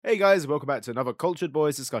Hey guys, welcome back to another Cultured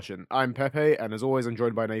Boys discussion. I'm Pepe, and as always, I'm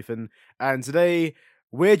joined by Nathan. And today,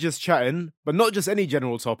 we're just chatting, but not just any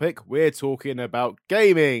general topic. We're talking about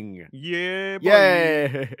gaming. Yeah, boy.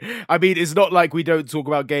 Yeah. I mean, it's not like we don't talk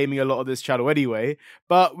about gaming a lot on this channel anyway,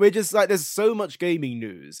 but we're just like, there's so much gaming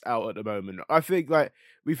news out at the moment. I think like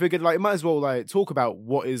we figured like might as well like talk about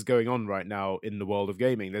what is going on right now in the world of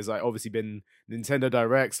gaming. There's like obviously been Nintendo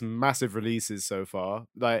Directs, massive releases so far,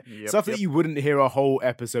 like Yep, stuff that yep. you wouldn't hear a whole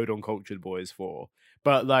episode on Cultured Boys for,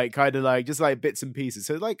 but like kind of like just like bits and pieces.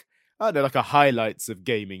 So like I don't know, like a highlights of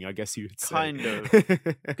gaming, I guess you would say. Kind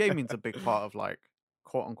of. Gaming's a big part of like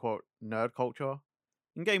quote unquote nerd culture.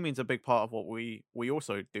 And gaming's a big part of what we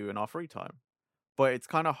also do in our free time. But it's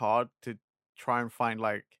kind of hard to try and find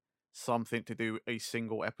like something to do a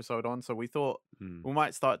single episode on. So we thought Hmm. we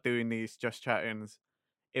might start doing these just chattings.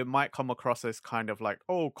 It might come across as kind of like,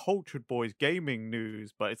 oh, cultured boys gaming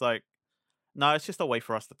news, but it's like no, it's just a way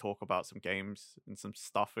for us to talk about some games and some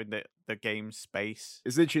stuff in the game space.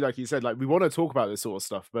 It's literally like you said, like we want to talk about this sort of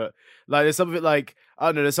stuff, but like there's some of it like I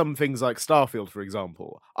don't know, there's some things like Starfield, for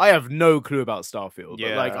example. I have no clue about Starfield,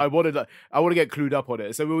 but like Yeah. I want to get clued up on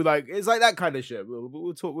it. So we were like, it's like that kind of shit.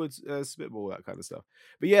 We'll talk, spitball that kind of stuff.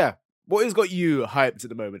 But yeah, what has got you hyped at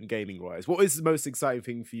the moment, gaming wise? What is the most exciting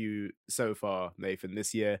thing for you so far, Nathan,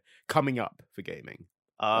 this year coming up for gaming?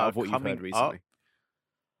 Out of what you've Coming heard up. recently,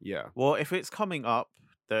 yeah. Well, if it's coming up,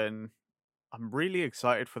 then I'm really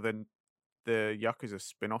excited for the Yakuza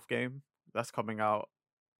spin-off game that's coming out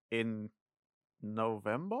in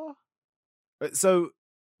November. So,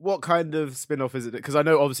 what kind of spin-off is it? Because I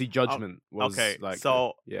know obviously Oh, Judgment was okay. like the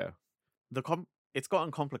So yeah. it's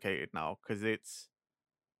gotten complicated now because it's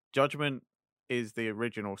Judgment is the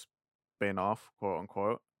original spin-off, quote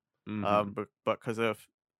unquote. Mhm. But because of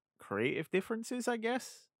creative differences, I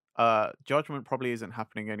guess, Judgment probably isn't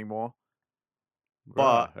happening anymore.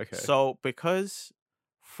 Right, But okay. so because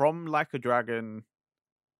from Like a Dragon,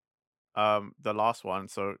 the last one,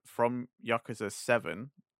 so from Yakuza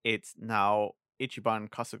 7, it's now Ichiban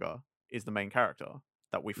Kasuga is the main character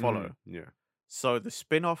that we Mhm, follow. yeah. So the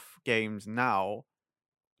spin-off games now,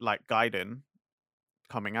 like Gaiden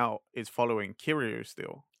coming out, is following Kiryu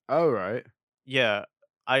still. Alright. Yeah,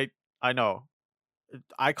 I I know.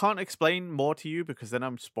 I can't explain more to you because then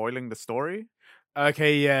I'm spoiling the story.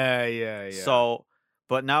 Okay, yeah, yeah, yeah. So,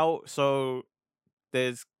 but now, so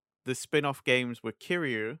there's the spin-off games with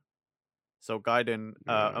Kiryu. So Gaiden,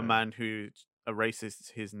 a Right. man who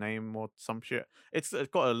erases his name or some shit. It's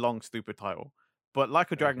got a long stupid title, but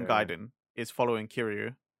like a Dragon Okay. Gaiden is following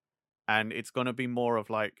Kiryu, and it's gonna be more of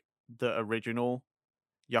like the original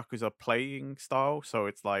Yakuza playing style. So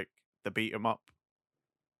it's like the beat 'em up.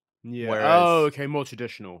 Yeah. Oh, Whereas, okay, more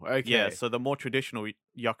traditional. yeah, Okay. so the more traditional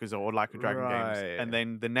Yakuza or Like a Dragon games, and Right.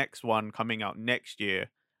 then the next one coming out next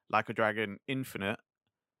year, Like a Dragon Infinite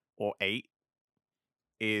or 8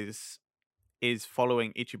 is is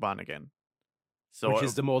following Ichiban again. So Which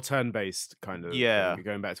is the more turn-based kind of thing, yeah,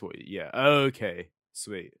 going back to what yeah. Okay.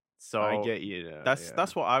 Sweet. I so get you now, that's yeah.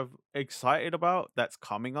 that's what I'm excited about. That's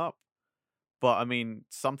coming up. But I mean,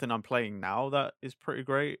 something I'm playing now that is pretty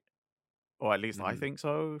great, or at least I Mhm. think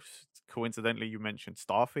so. Coincidentally, you mentioned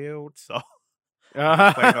Starfield, so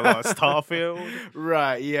I've been playing a lot of Starfield.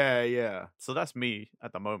 Right, yeah, yeah. So that's me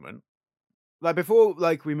at the moment. Like before,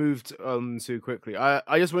 like we moved on too quickly.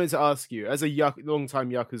 I just wanted to ask you, as a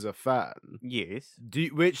long-time Yakuza fan, Yes,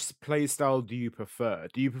 which play style do you prefer?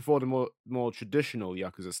 Do you prefer the more traditional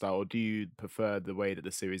Yakuza style, or do you prefer the way that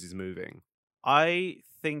the series is moving? I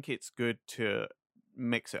think it's good to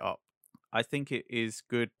mix it up. I think it is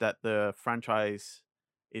good that the franchise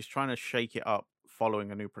is trying to shake it up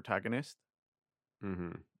following a new protagonist.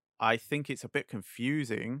 Hmm. I think it's a bit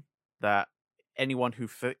confusing that anyone who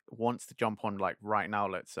wants to jump on like right now,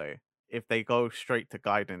 let's say, if they go straight to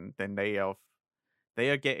Gaiden, then they are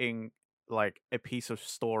getting like a piece of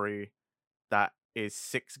story that is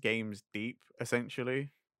 6 games deep,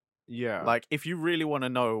 essentially. Yeah, Like, if you really want to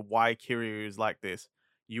know why Kiryu is like this,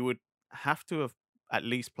 you would have to have at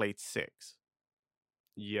least played 6.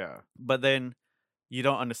 yeah, But then you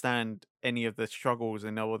don't understand any of the struggles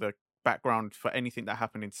and all the background for anything that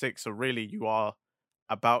happened in 6. So really, you are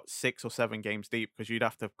about 6 or 7 games deep because you'd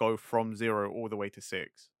have to go from 0 all the way to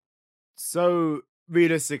 6. So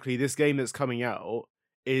realistically, this game that's coming out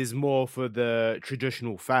is more for the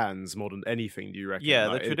traditional fans more than anything. Do you reckon? Yeah,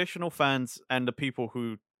 the Like, traditional fans and the people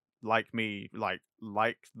who like me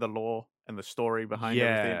like the lore and the story behind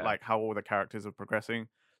everything, yeah, like how all the characters are progressing.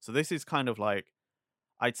 So this is kind of like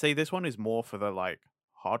I'd say this one is more for the like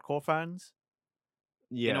hardcore fans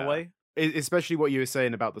in a yeah. way. especially what you were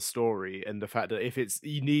saying about the story and the fact that if it's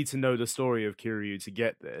you need to know the story of Kiryu to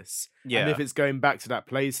get this, and if Yeah, it's going back to that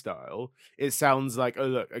play style, it sounds like, oh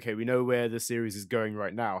look, okay, we know where the series is going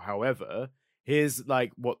right now. However, here's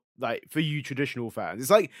like what like for you traditional fans,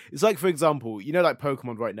 it's like for example, like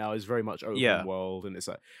Pokemon right now is very much open yeah, world, and it's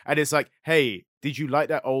like, hey, did you like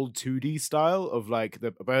that old 2D style of like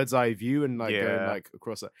the bird's eye view and like going yeah, like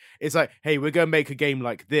across it? It's like, hey, we're gonna make a game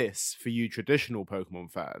like this for you traditional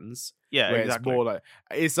Pokemon fans yeah, where it's exactly. more like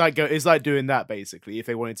it's like doing that basically if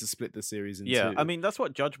they wanted to split the series in Yeah, I two. mean that's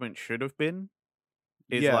what Judgment should have been.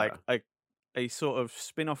 Is like Yeah, a sort of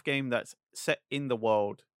spin-off game that's set in the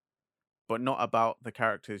world, but not about the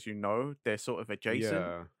characters. They're sort of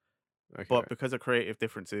adjacent, yeah, okay, but because of creative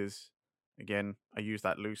differences, again, I use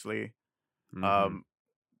that loosely. mm-hmm, Um,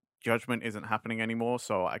 Judgment isn't happening anymore,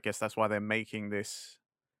 so I guess that's why they're making this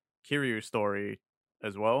Kiryu story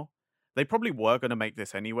as well. They probably were going to make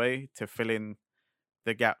this anyway to fill in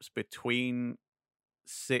the gaps between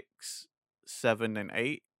 6, 7, and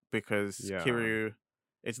 8 because yeah, Kiryu.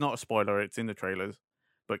 It's not a spoiler; it's in the trailers,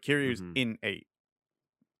 but Kiryu's mm-hmm, in 8.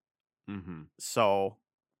 mm-hmm. So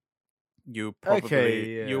you Okay,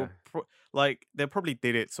 probably yeah, like they probably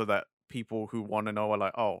did it so that people who want to know are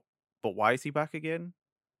like, oh, but why is he back again?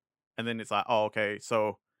 And then it's like, oh, okay,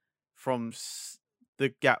 so from the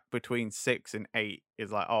gap between 6 and 8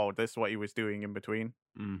 is like, oh, this is what he was doing in between.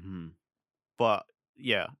 mm-hmm, But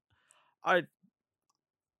yeah, I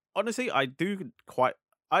honestly I do quite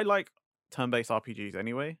I like turn-based RPGs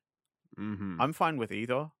anyway. mm-hmm, I'm fine with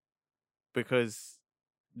either because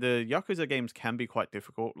the Yakuza games can be quite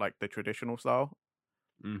difficult, like the traditional style.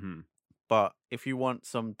 mm-hmm, But if you want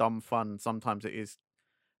some dumb fun, sometimes it is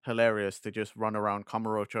hilarious to just run around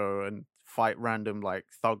Kamurocho and fight random like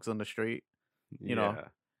thugs on the street. You know, yeah,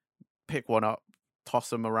 pick one up, toss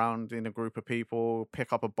them around in a group of people,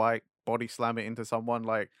 pick up a bike, body slam it into someone.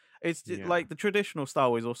 Like yeah, like the traditional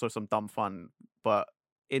style is also some dumb fun, but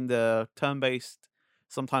in the turn based,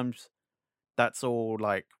 sometimes that's all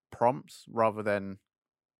like prompts rather than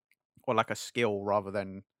or like a skill rather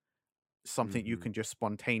than something you mm-hmm, can just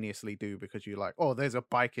spontaneously do because you're like, oh, there's a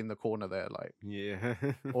bike in the corner there, like, yeah.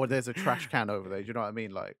 or there's a trash can over there. Do you know what I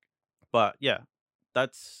mean? Like, but yeah,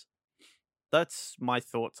 that's that's my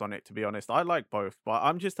thoughts on it. To be honest, I like both, but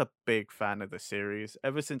I'm just a big fan of the series.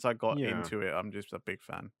 Ever since I got Yeah, into it, I'm just a big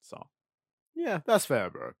fan. So yeah, that's fair,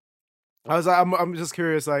 bro. I was like, I'm just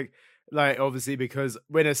curious, like obviously because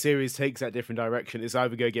when a series takes that different direction, it's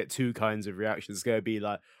either gonna get two kinds of reactions. It's gonna be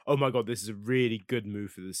like, oh my god, this is a really good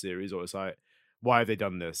move for the series, or it's like, why have they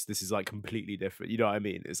done this? This is like completely different. You know what I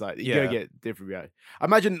mean? It's like you're gonna yeah, get different reaction. I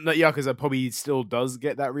imagine that Yakuza probably still does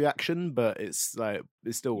get that reaction, but it's like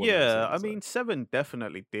it's still one of those yeah. I things. Like, mean, 7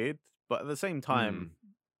 definitely did, but at the same time, mm,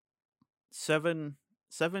 7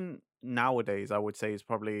 nowadays, I would say is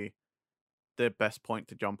probably the best point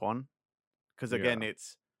to jump on because again, yeah,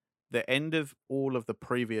 it's the end of all of the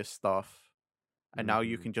previous stuff, and now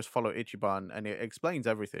you mm-hmm, can just follow Ichiban, and it explains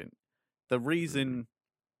everything. The mm, reason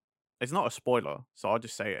it's not a spoiler, so I'll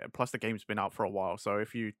just say it. Plus, the game's been out for a while, so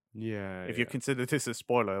yeah, if you yeah. consider this a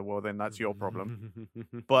spoiler, well, then that's your problem.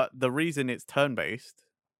 But the reason it's turn based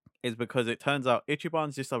is because it turns out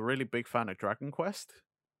Ichiban's just a really big fan of Dragon Quest.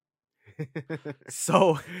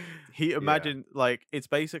 So he Yeah. imagined like it's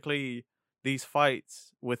basically these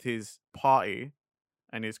fights with his party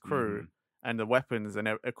and his crew Mhm. and the weapons and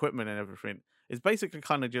equipment and everything. It's basically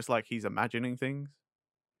kind of just like he's imagining things.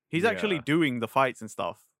 He's actually Yeah. doing the fights and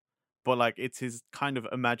stuff, but like it's his kind of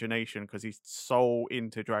imagination because he's so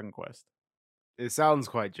into Dragon Quest. It sounds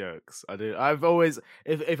quite jokes. I do. I've always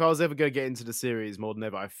if I was ever gonna get into the series more than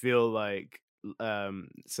ever, I feel like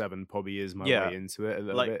 7 probably is my Yeah, way into it a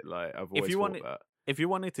little like bit. Like I've if always you thought wanted that. if you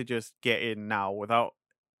wanted to just get in now without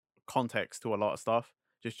context to a lot of stuff,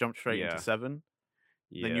 just jump straight into Yeah. 7.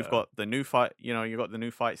 Then you've Yeah. got the new fight, you got the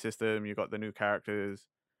new fight system, you got the new characters,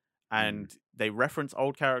 Mm. and they reference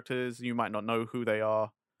old characters. You might not know who they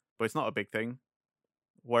are, but it's not a big thing.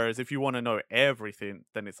 Whereas if you want to know everything,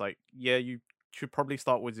 then it's like, yeah, you should probably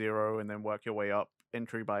start with 0 and then work your way up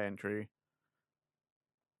entry by entry,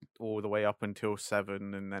 all the way up until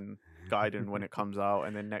 7, and then Gaiden when it comes out,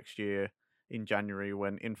 and then next year in January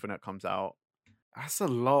when Infinite comes out. That's a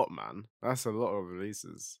lot, man. That's a lot of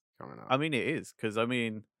releases coming I out. mean, it is because I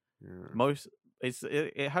mean, Yeah. most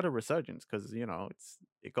it had a resurgence because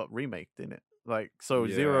it got remaked in it. Like so,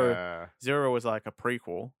 Yeah. Zero was like a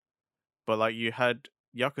prequel, but like you had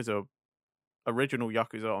Yakuza original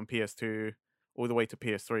Yakuza on PS2 all the way to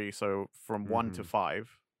PS3. So from 1 to Mhm.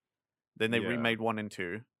 5, then they Yeah. remade 1 and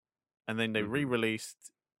 2, and then they Mhm.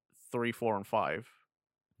 re-released 3, 4, and 5.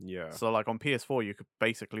 Yeah. So like on PS4, you could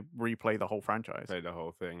basically replay the whole franchise. Play the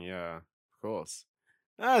whole thing. Yeah, of course.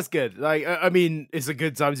 That's good. Like, I mean, it's a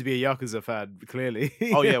good time to be a Yakuza fan, clearly.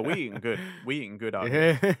 Oh yeah, we eating good. We eating good out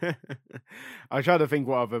here. Yeah. I try to think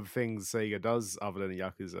what other things Sega does other than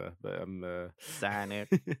Yakuza, but Sonic.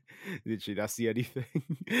 literally that's the only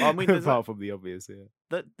thing. Well, I mean, Apart from the obvious,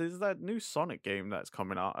 yeah. there's that new Sonic game that's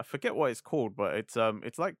coming out. I forget what it's called, but it's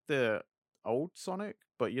like the old Sonic,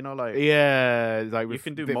 but you know, like Yeah, like you with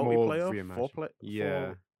can a do bit more multiplayer, reimagined.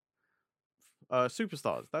 Yeah, four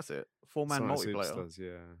superstars. That's it, 4-man Sonic multiplayer. Superstars.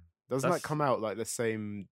 Yeah, doesn't that That's come out like the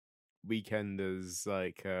same weekend as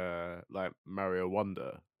like Mario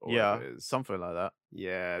Wonder or whatever yeah, it is? something like that.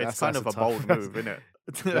 Yeah, It's kind that's of a a tough. bold move, isn't it?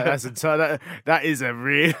 That is a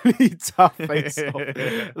really tough face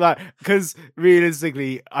off. Like, because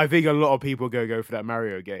realistically, I think a lot of people go for that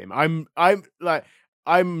Mario game. I'm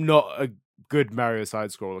not a good Mario side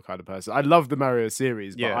scroller kind of person. I love the Mario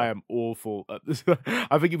series, but I Yeah, am awful at this.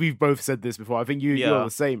 I think we've both said this before. I think you're yeah, the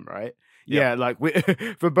same, right? yep. Yeah, like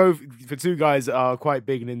for two guys that are quite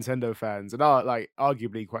big Nintendo fans and are like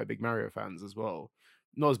arguably quite big Mario fans as well.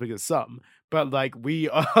 Not as big as some, but like we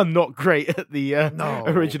are not great at the No.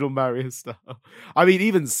 original Mario stuff. I mean,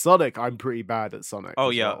 even Sonic, I'm pretty bad at Sonic Oh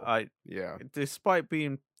as yeah, well. I Yeah. despite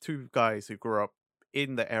being two guys who grew up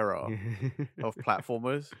in the era of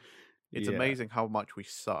platformers, it's Yeah. amazing how much we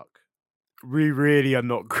suck. We really are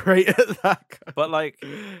not great at that. But like,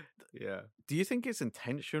 Yeah. do you think it's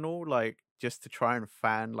intentional, like just to try and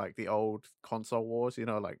fan like the old console wars? You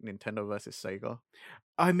know, like Nintendo versus Sega.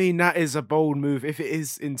 I mean, that is a bold move. If it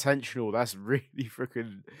is intentional, that's really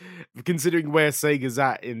freaking considering where Sega's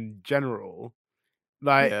at in general.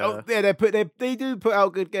 Like, oh Yeah, yeah, they do put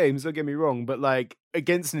out good games. Don't get me wrong, but like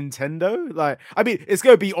against Nintendo, like I mean, it's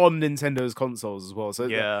gonna be on Nintendo's consoles as well. So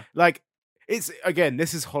yeah. like, it's again,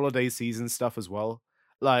 this is holiday season stuff as well.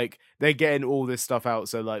 Like they're getting all this stuff out,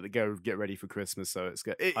 so like they go get ready for Christmas. So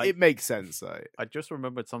I it makes sense. Like I just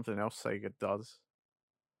remembered something else Sega does,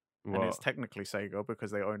 and it's what? technically Sega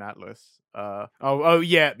because they own Atlas. Oh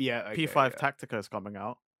yeah, yeah. Okay, P5 Tactica is coming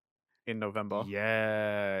out in November.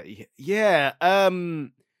 yeah, yeah.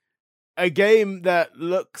 A game that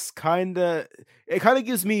looks it kind of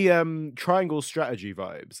gives me triangle strategy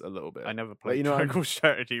vibes a little bit. I never Like played Triangle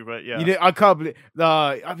Strategy, but you yeah. know I can't believe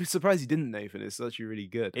I'm surprised you didn't, Nathan. It's actually really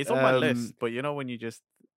good. It's on my list, but you know when you just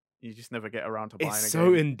never get around to It's buying a so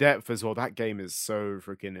game. in depth as well. That game is so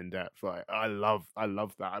freaking in depth. Like I love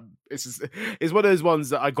that. It's just, it's one of those ones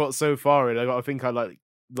that I got so far in. I think I like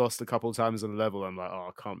lost a couple times on the level. I'm like, oh,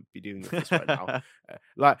 I can't be dealing with this right now.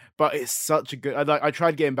 Like, but it's such a good. I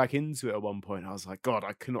tried getting back into it at one point. I was like, God,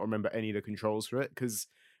 I cannot remember any of the controls for it because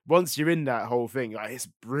once you're in that whole thing, like, it's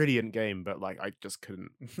a brilliant game. But like, I just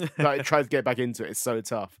couldn't. Like, I tried to get back into it. It's so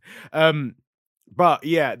tough. But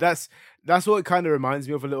yeah, that's what it kind of reminds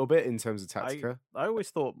me of a little bit in terms of I Tactica. I always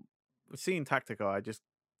thought seeing Tactica, I just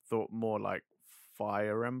thought more like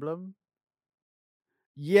Fire Emblem.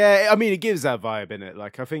 Yeah, I mean, it gives that vibe in it.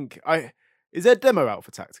 Like, I think is there a demo out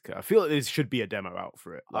for Tactica? I feel like there should be a demo out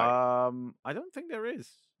for it. Like, I don't think there is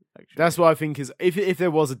that's actually. what I think is if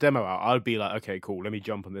there was a demo out, I'd be like, okay, cool, let me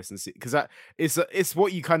jump on this and see because that it's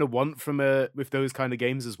what you kind of want from with those kind of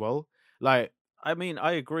games as well. Like, I mean,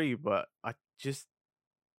 I agree, but I just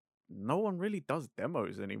no one really does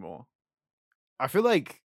demos anymore. I feel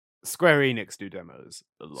like Square Enix do demos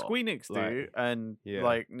a lot. Squeenix do, Like, and yeah,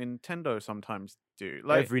 like Nintendo sometimes do.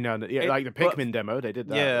 Like every now and then, yeah, it, like the but Pikmin demo, they did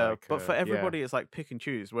that. yeah, Like, but for yeah. everybody, it's like pick and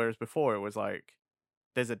choose. Whereas before, it was like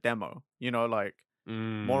there's a demo. You know, like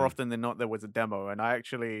more Mm. often than not, there was a demo, and I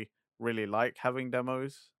actually really like having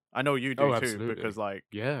demos. I know you do Oh, too, absolutely. because like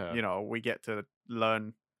Yeah. you know we get to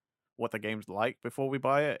learn what the game's like before we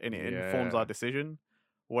buy it, and it informs our Yeah. decision.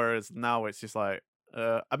 Whereas now it's just like,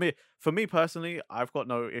 I mean, for me personally, I've got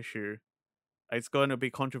no issue. It's going to be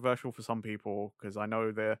controversial for some people because I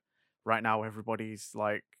know that right now everybody's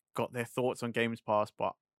like got their thoughts on Games Pass,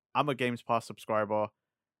 but I'm a Games Pass subscriber.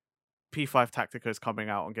 P5 Tactica is coming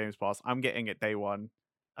out on Games Pass. I'm getting it day one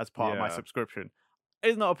as part of my Yeah. subscription.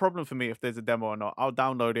 It's not a problem for me if there's a demo or not. I'll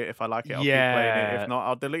download it. If I like it, I'll keep playing it. If Yeah. not,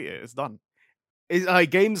 I'll delete it. It's done. It's like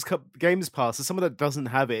Games Pass. As someone that doesn't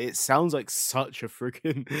have it, it sounds like such a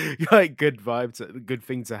freaking like good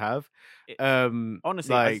thing to have. It, Um,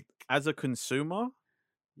 honestly, like as a consumer,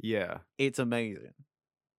 yeah, it's amazing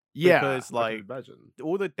yeah, because I can like imagine.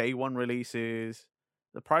 all the day one releases,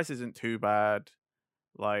 the price isn't too bad.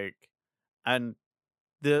 Like, and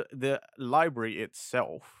the library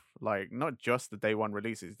itself, like not just the day one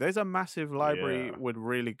releases. There's a massive library Yeah, with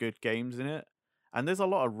really good games in it, And there's a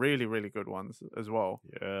lot of really, really good ones as well.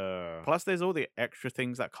 Yeah. Plus, there's all the extra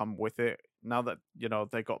things that come with it. Now that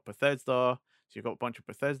they got Bethesda, so you've got a bunch of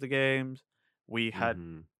Bethesda games.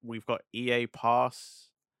 Mhm. We've got EA Pass,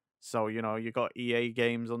 so you got EA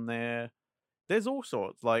games on there. There's all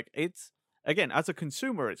sorts. Like it's again, as a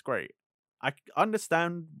consumer, it's great.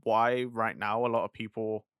 Understand why right now a lot of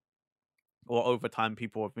people, or over time,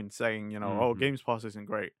 people have been saying, oh, Mhm. Games Pass isn't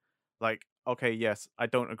great. Like, okay, yes, I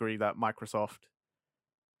don't agree that Microsoft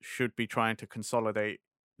should be trying to consolidate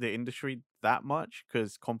the industry that much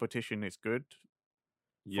because competition is good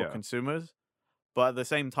for Yeah. consumers. But at the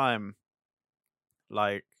same time,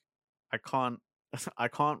 like I can't I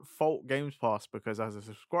can't fault Games Pass because as a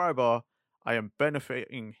subscriber, I am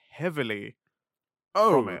benefiting heavily from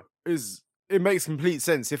Oh, it. is it makes complete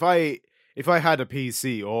sense. If I had a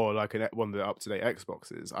PC or like one of the up to date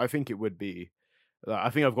Xboxes, I think it would be. I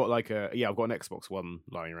think I've got I've got an Xbox One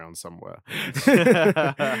lying around somewhere.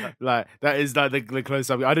 Like that is like the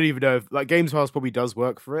closest I don't even know if like Games Pass probably does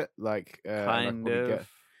work for it. And I could Kind probably of. get.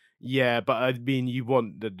 Yeah, but I mean, you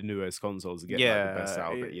want the newest consoles to get like the best Yeah,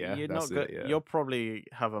 out of it. Yeah, you're that's not it. good. Yeah. You'll probably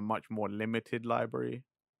have a much more limited library.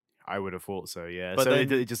 I would have thought so, yeah. But So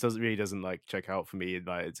then, it just doesn't like check out for me.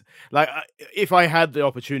 If I had the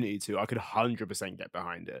opportunity to, I could 100% get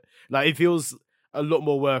behind it. Like it feels a lot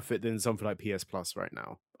more worth it than something like PS Plus right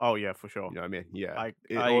now. oh yeah, for sure. You know what I mean? Yeah. I,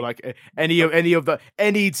 Or I, like the,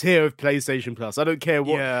 any tier of PlayStation Plus. I don't care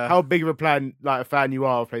yeah. how big of a fan you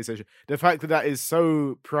are of PlayStation. The fact that that is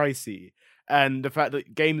so pricey, and the fact that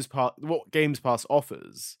what Games Pass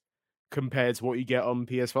offers compared to what you get on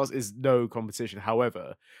PS Plus is no competition.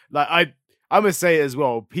 However, I must say as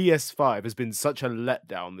well, PS5 has been such a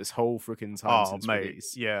letdown this whole freaking time Oh since mate,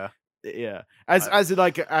 release. yeah. Yeah, I, as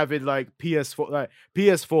like an avid like PS4, like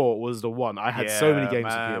PS4 was the one. I had so many yeah,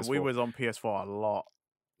 games for man. We PS4. was on PS4 a lot.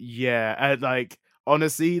 Yeah, and like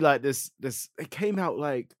honestly, like this it came out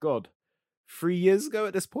like God, 3 years ago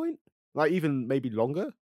at this point, like even maybe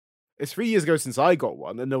longer. It's 3 years ago since I got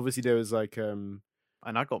one, and obviously there was And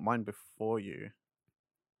I got mine before you.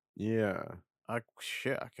 yeah.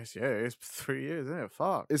 Shit, I guess yeah, it's 3 years, isn't it?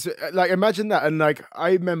 Fuck. It's like imagine that, and like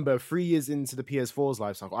I remember 3 years into the PS4's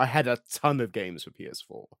life cycle, I had a ton of games for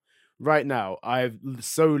PS4. Right now,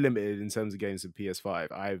 so limited in terms of games for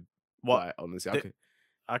PS5. What Honestly, di-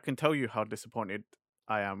 I can tell you how disappointed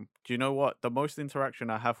I am. Do you know what? The most interaction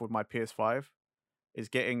I have with my PS5 is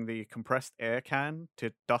getting the compressed air can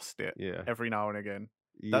to dust it yeah, every now and again.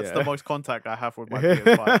 That's the yeah. most contact I have with my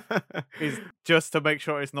PS5 is just to make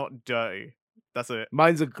sure it's not dirty. That's it.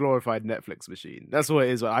 Mine's a glorified Netflix machine. That's what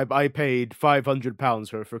it is. I paid £500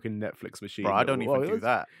 for a freaking Netflix Bro, machine. I don't even do It's-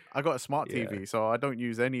 that. I got a smart yeah, TV, so I don't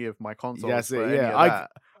use any of my consoles that's for it. any Yeah, of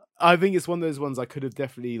that. I think it's one of those ones I could have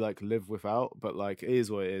definitely like lived without, but like it is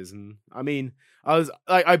what it is. And I mean,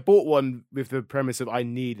 I bought one with the premise of I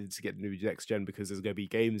needed to get the new next gen because there's gonna be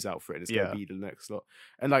games out for it and it's gonna Yeah. be the next lot.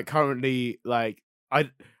 And like currently,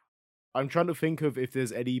 I'm trying to think of if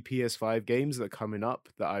there's any PS5 games that are coming up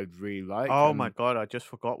that I'd really like. Oh my god, I just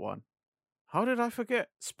forgot one. How did I forget?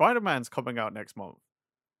 Spider-Man's coming out next month.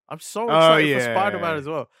 I'm so Oh excited for Spider-Man yeah. as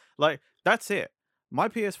well. Like, that's it. My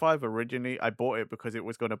PS5 originally, I bought it because it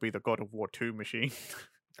was going to be the God of War 2 machine.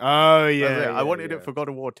 Oh That's yeah, it. I yeah, wanted yeah. it for God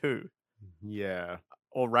of War 2 Yeah.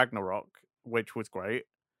 or Ragnarok, which was great.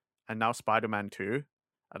 And now Spider-Man 2.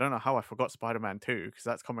 I don't know how I forgot Spider-Man 2 because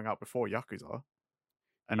that's coming out before Yakuza.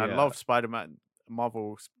 And I Yeah. love Spider-Man,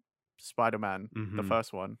 Marvel Spider-Man, the Mhm.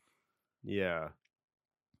 first one. Yeah.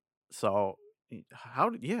 So how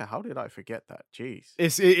did I forget that? Jeez.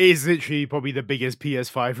 It is literally probably the biggest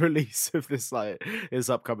PS5 release of this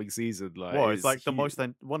upcoming season. Like Well, it's it's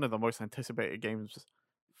like one of the most anticipated games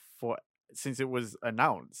for since it was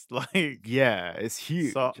announced. Like, yeah, it's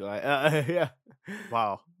huge. so Like yeah.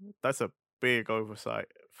 wow, that's a big oversight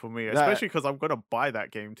for me, That especially because I'm gonna buy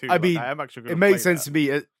that game too. I Like, mean, I am actually it gonna makes play sense that. to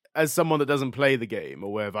me as someone that doesn't play the game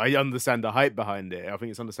or whatever. I understand the hype behind it. I think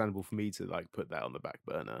it's understandable for me to like put that on the back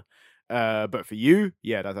burner. But for you,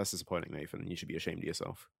 yeah, that's disappointing, Nathan. You should be ashamed of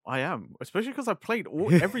yourself. I am, especially because I played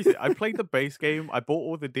everything. I played the base game. I bought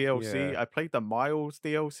all the DLC. Yeah. I played the Miles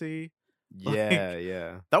DLC. Yeah, Like,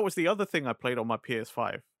 yeah. that was the other thing I played on my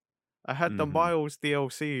PS5. I had the Mhm. Miles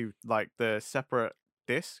DLC, like the separate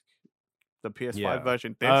disc, the PS5 Yeah.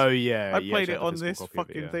 version Oh, disc. yeah, I yeah, played she it had the on physical this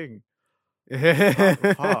copy of it, fucking yeah. thing.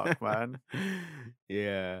 Yeah. Fuck, man.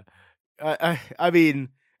 I mean,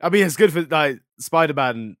 it's good for like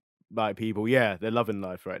Spider-Man like people. Yeah, they're loving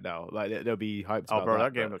life right now. Like they'll be hyped Oh, about bro, that.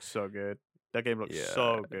 that game But looks so good. That game looks yeah,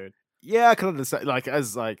 so good. yeah, I can understand.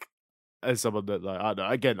 As someone that like I don't know,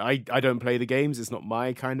 again, I don't play the games. It's not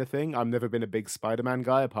my kind of thing. I've never been a big Spider-Man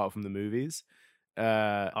guy apart from the movies.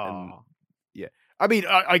 And Oh, yeah, I mean,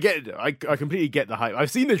 I get it. I completely get the hype.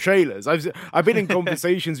 I've seen the trailers. I've been in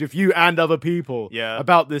conversations with you and other people yeah.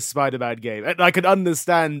 about this Spider-Man game, and I can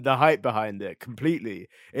understand the hype behind it completely.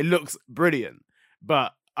 It looks brilliant,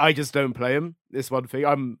 but I just don't play them. This one thing,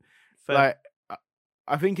 I'm Fair. like,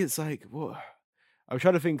 I think it's like what I'm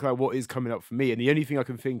trying to think like what is coming up for me, and the only thing I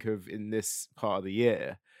can think of in this part of the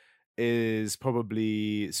year is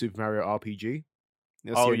probably Super Mario RPG.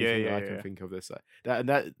 That's the Oh only yeah, thing that yeah, I can yeah, think of this like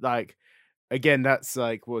that like again, that's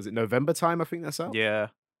like what was it, November time, I think that's out? yeah.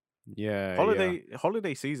 Yeah, yeah.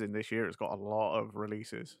 Holiday season this year has got a lot of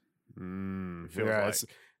releases. It feels Yeah, like.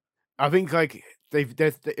 I think like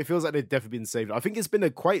it feels like they've definitely been saved. I think it's been a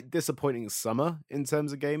quite disappointing summer in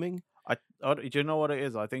terms of gaming. Do you know what it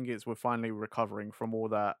is? I think it's we're finally recovering from all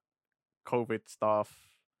that COVID stuff.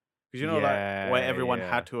 Because like where Yeah, everyone yeah.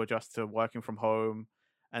 had to adjust to working from home,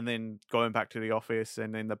 and then going back to the office,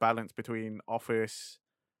 and then the balance between office,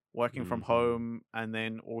 working from Hmm. home, and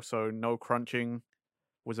then also no crunching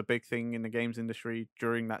was a big thing in the games industry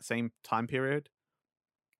during that same time period.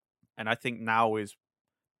 And I think now is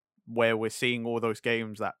where we're seeing all those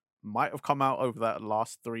games that might have come out over that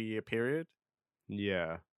last 3 year period.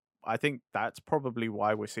 Yeah. I think that's probably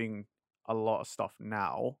why we're seeing a lot of stuff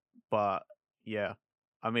now. But yeah,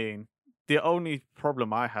 I mean, the only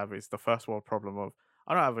problem I have is the first world problem of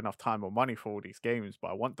I don't have enough time or money for all these games, but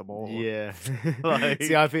I want them all. Yeah. See, Like,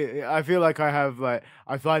 I feel like I have like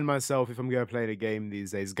I find myself if I'm gonna play a game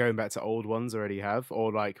these days, going back to old ones I already have,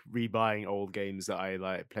 or like rebuying old games that I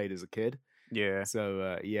like played as a kid. yeah,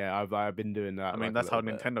 So yeah, I've been doing I that mean, like a that's how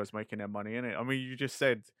little bit. Nintendo's making their money, innit? I mean, you just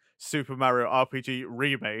said Super Mario RPG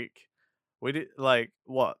remake. We did like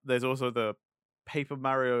what? There's also the Paper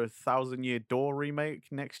Mario Thousand Year Door remake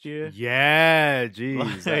next year. Yeah,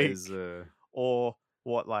 geez, that Like, is or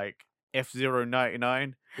what, like F-Zero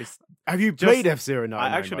 99? It's Have you played just F-Zero I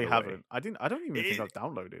 99 by actually the way? haven't. I don't even think It, I've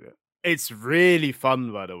downloaded it. it's really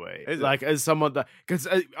fun by the way. Is it? Like as someone that cuz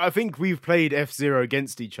I think we've played F-Zero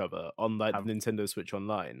against each other on like Have the Nintendo Switch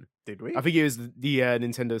Online. Did I we? think it was the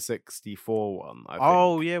Nintendo 64 one, I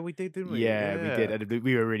Oh think. yeah, we did, didn't we? Yeah, we did. Yeah. And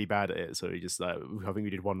we were really bad at it. So we just like, I think we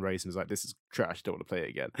did one race and was like, this is trash. Don't want to play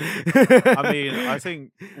it I mean, I again.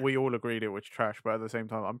 think we all agreed it was trash, but at the same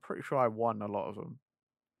time, I'm pretty sure I won a lot of them.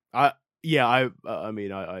 I, yeah, I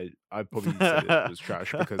mean, I probably said it was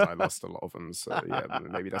trash because I lost a lot of them. So yeah, maybe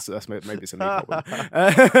maybe it's a me problem.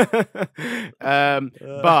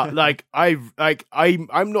 But like,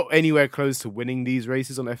 I'm not anywhere close to winning these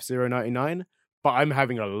races on F-Zero 99. But I'm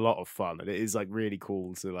having a lot of fun, and it is like really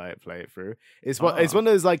cool to like play it through. It's Ah, one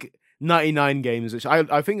of those like 99 games, which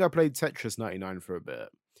I think I played Tetris 99 for a bit,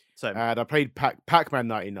 same. and I played Pac-Man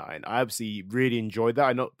 99. I absolutely really enjoyed that.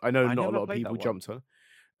 I know I not a never lot of played that people one. jumped on.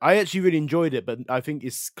 I actually really enjoyed it, but I think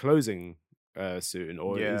it's closing soon,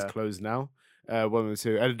 or it is Yeah. closed now. One or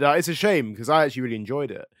two, and it's a shame because I actually really enjoyed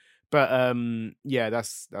it. But yeah,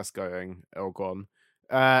 that's going or gone.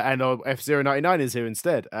 And F-Zero 99 is here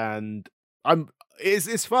instead, and I'm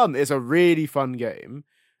it's fun. It's a really fun game.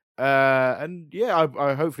 And yeah,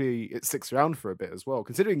 I hopefully it sticks around for a bit as well.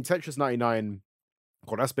 Considering Tetris 99,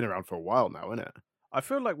 God, that's been around for a while now, isn't it? I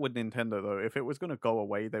feel like with Nintendo though, if it was gonna go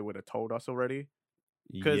away, they would have told us already.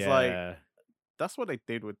 Because like Yeah. that's what they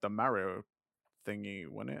did with the Mario thingy,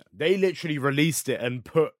 wasn't it? They literally released it and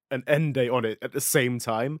put an end date on it at the same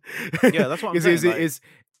time. Yeah, that's what I'm Is saying. Like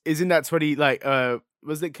is in that 20 like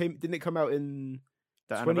was it came didn't it come out in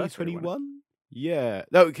the anniversary, wasn't it? 2021? Yeah.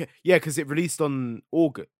 No, okay. Yeah, because it released on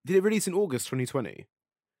August. Did it release in August 2020?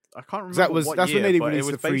 I can't 'Cause remember what that's when year, they but it released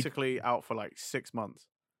was the free. basically out for like 6 months,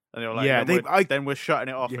 and they were like, Yeah, then we're shutting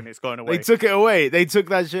it off yeah. and it's going They away. took it away. They took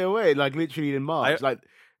that shit away like literally in I March. Like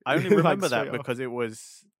I only like remember that straight off.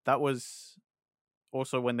 because that was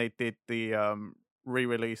also when they did the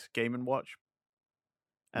re-release Game and Watch,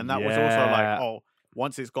 and that was also like, Yeah. oh,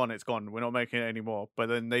 once it's gone, it's gone. We're not making it anymore. But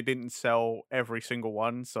then they didn't sell every single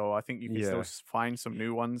one, so I think you can still Yeah. find some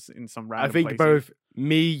new ones in some I random think places. both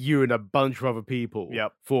me, you, and a bunch of other people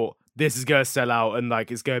Yep, thought this is gonna sell out and like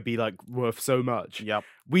it's gonna be like worth so much. yep,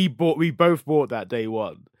 We both bought that day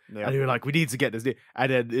one, and yep. we were like, we need to get this. And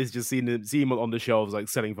then it's just seeing on the shelves like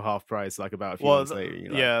selling for half price like about a few Well, months later. And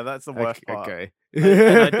you're like, yeah, that's the worst part. okay.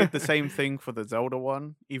 And I did the same thing for the Zelda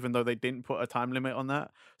one, even though they didn't put a time limit on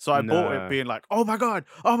that. So I bought it Nah. being like, oh my god,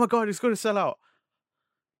 it's going to sell out.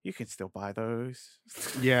 You can still buy those.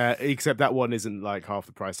 Yeah, except that one isn't like half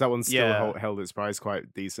the price. That one still Yeah, held its price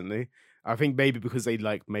quite decently. I think maybe because they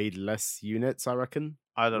like made less units. I reckon.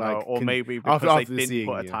 I don't know. Like Or can maybe because they after didn't put seeing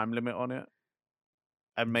a time limit on it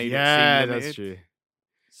and made it seem yeah, that's limited. true.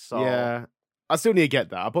 So, Yeah, I still need to get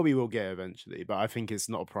that. I probably will get it eventually, but I think it's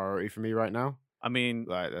not a priority for me right now. I mean,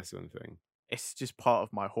 Like that's one thing. it's just part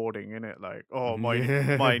of my hoarding, innit? Like, oh, my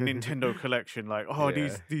Yeah. Nintendo collection. Like, oh,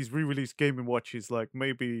 Yeah. these re-released gaming watches. Like,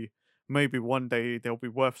 maybe one day they'll be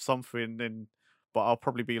worth something, and but I'll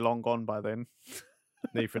probably be long gone by then.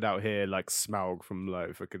 Nathan out here like Smaug from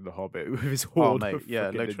like fucking The Hobbit with his Oh, hoard of mate, yeah,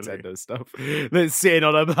 fucking literally. Nintendo stuff that's sitting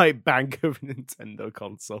on a like bank of Nintendo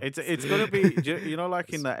consoles. It's gonna be you know, like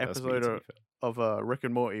in that That's me episode to be of Rick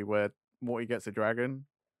and Morty where Morty gets a dragon.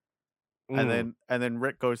 fair. And then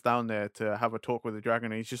Rick goes down there to have a talk with the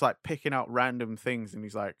dragon, and he's just like picking out random things, and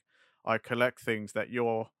he's like, "I collect things that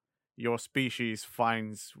your species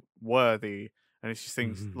finds worthy," and it's just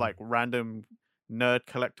things like random nerd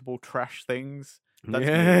collectible trash things.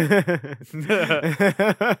 That's me.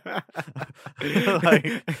 Yeah. Like,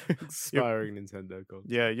 you Inspiring Nintendo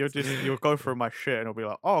yeah, consoles. you'll go through my shit, and it'll be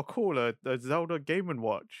like, "Oh, cool, a Zelda Game and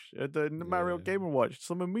Watch, the Mario Yeah. Game and Watch,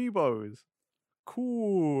 some amiibos,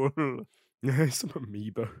 cool." Some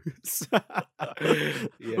amiibos.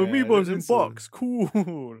 Yeah, Amiibos in it's a- box, cool.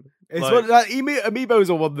 it's Like, one that amiibos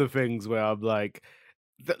are one of the things where I'm like,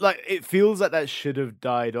 like it feels like that should have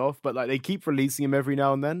died off, but like they keep releasing them every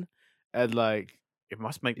now and then, and like it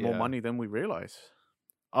must make more yeah, money than we realize.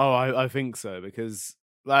 oh, I think so because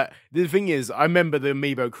like the thing is, I remember the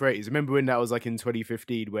amiibo creators. Remember when that was like in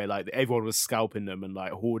 2015, where like everyone was scalping them and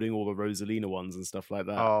like hoarding all the Rosalina ones and stuff like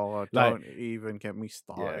that. Oh, Like don't even get me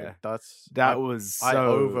started. yeah, That's that was I so.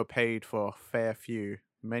 overpaid for a fair few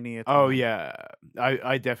many a Oh time. yeah,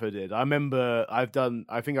 I definitely did. I remember I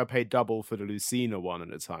think I paid double for the Lucina one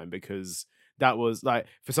at the time because that was like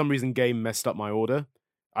for some reason game messed up my order.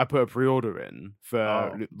 I put a pre-order in for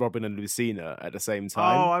Oh, Robin and Lucina at the same oh,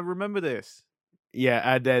 time. I remember this. Yeah,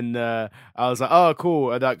 and then I was like, "Oh,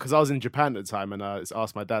 cool!" Because I was in Japan at the time, and I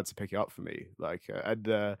asked my dad to pick it up for me. Like, and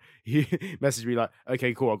he messaged me like,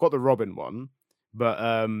 "Okay, cool. I got the Robin one,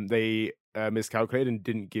 but they miscalculated and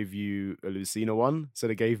didn't give you a Lucina one, so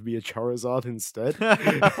they gave me a Charizard instead."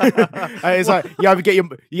 And it's What? like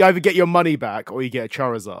you either get your money back or you get a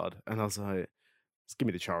Charizard, and I was like, "Just give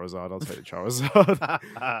me the Charizard. I'll take the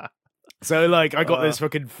Charizard." So like I got uh, this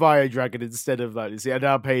fucking fire dragon instead of like Lucina. And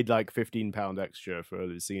I paid like £15 extra for a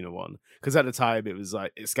Lucina one because at the time it was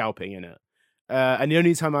like it's scalping in it. And the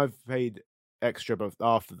only time I've paid extra but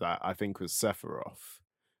after that I think was Sephiroth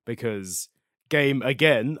because game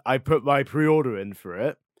again I put my pre-order in for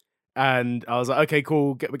it and I was like okay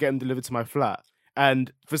cool get them delivered to my flat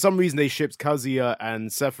and for some reason they shipped Kazuya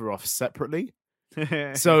and Sephiroth separately.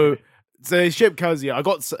 So they shipped Kazuya. I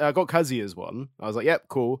got Kazuya's one. I was like, yep,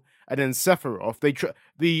 cool. And then Sephiroth,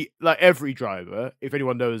 the like every driver, if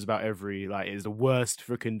anyone knows about every, like, is the worst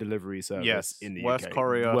freaking delivery service yes, in the worst UK.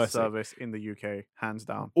 courier Worst thing. service in the UK, hands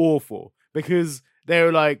down. Awful. Because they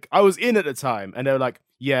were like, I was in at the time, and they were like,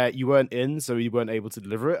 yeah, you weren't in, so you weren't able to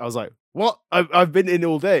deliver it. I was like, what? I've been in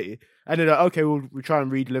all day. And they're like, okay, we'll try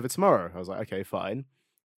and re-deliver tomorrow. I was like, okay, fine.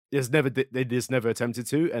 They just never attempted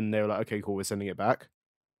to, and they were like, okay, cool, we're sending it back.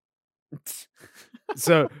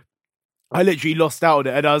 So I literally lost out on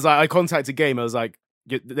it, and I was like, I contacted Game. I was like,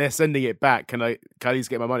 they're sending it back. Can I at least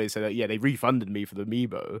get my money? So that, yeah, they refunded me for the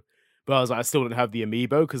amiibo, but I was like, I still didn't have the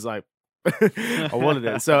amiibo because like I wanted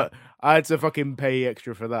it, so I had to fucking pay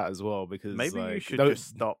extra for that as well because Maybe like you should just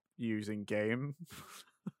stop using Game.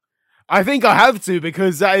 I think I have to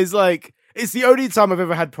because that is like it's the only time I've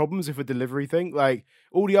ever had problems with a delivery thing. Like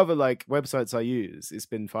all the other like websites I use, it's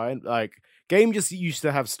been fine. Like Game just used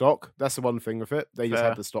to have stock. That's the one thing with it. They just Fair.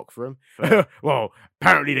 had the stock for Fair. them. Well,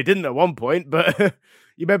 apparently they didn't at one point, but you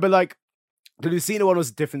remember like the Lucina one was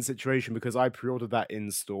a different situation because I pre-ordered that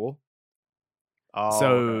in store. Oh, So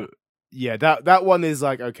okay. yeah, that one is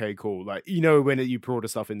like okay, cool. Like you know when you pre-order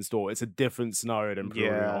stuff in store, it's a different scenario than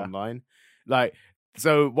pre-ordering it Yeah. online. Like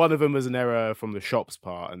so one of them was an error from the shop's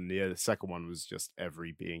part, and the second one was just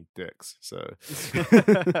every being dicks. So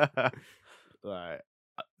like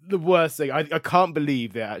the worst thing, I can't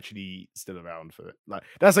believe they're actually still around for it. Like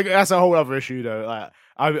that's a whole other issue though. Like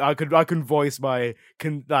I can voice my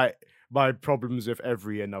my problems with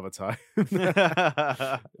every another time.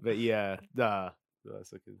 But yeah,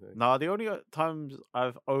 that's a good thing. Nah, the only times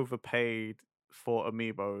I've overpaid for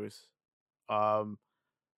amiibos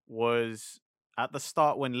was at the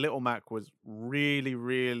start when Little Mac was really,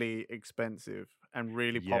 really expensive and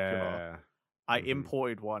really popular. Yeah. I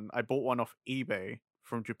imported one. I bought one off eBay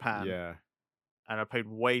from Japan, Yeah. and I paid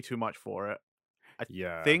way too much for it. I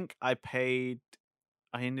Yeah. think I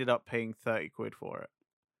ended up paying 30 quid for it.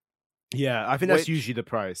 Yeah, I think that's Which, usually the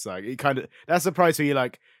price. Like it kind of that's the price where you're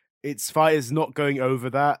like, it's fine. It's not going over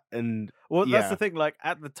that, and well, that's yeah, the thing. Like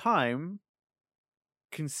at the time,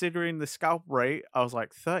 considering the scalp rate, I was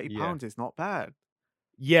like, £30 is not bad.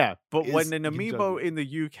 Yeah, But when is an you can judge amiibo it. in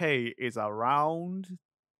the UK is around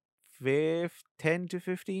 10 to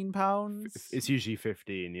 £15, It's usually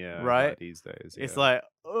 15, yeah, right? like these days, It's yeah. like,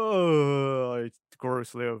 oh, it's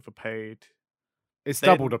grossly overpaid. It's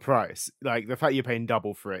double Then the price. Like the fact you're paying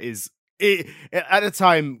double for it is it at a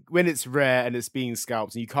time when it's rare and it's being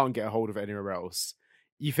scalped and you can't get a hold of it anywhere else.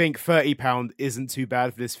 You think £30 isn't too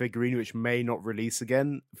bad for this figurine, which may not release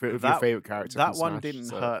again for of your that favorite character from that one Smash. didn't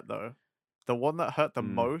So, hurt though. The one that hurt the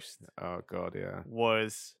mm. most Oh god, yeah,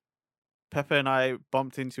 was Pepper and I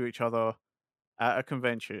bumped into each other at a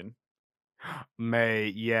convention, May,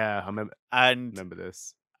 yeah, I and remember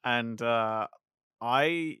this. and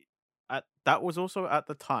I at that was also at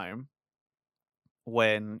the time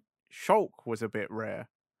when Shulk was a bit rare.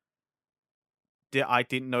 I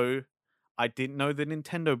didn't know the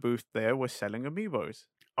Nintendo booth there was selling amiibos.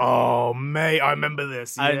 Oh, May, I remember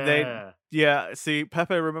this. And then Yeah. yeah, see,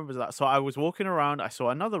 Pepe remembers that. So I was walking around, I saw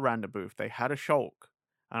another random booth. They had a Shulk,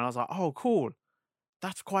 and I was like, "Oh, cool,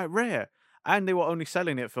 that's quite rare." And they were only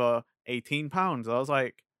selling it for £18. I was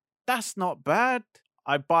like, "That's not bad."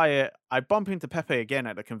 I buy it. I bump into Pepe again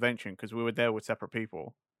at the convention because we were there with separate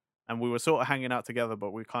people, and we were sort of hanging out together,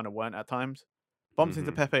 but we kind of weren't at times. Bumped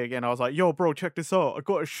into Hmm. Pepe again. I was like, "Yo, bro, check this out. I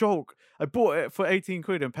got a Shulk. I bought it for 18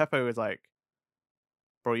 quid." And Pepe was like,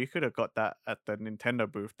 "Bro, you could have got that at the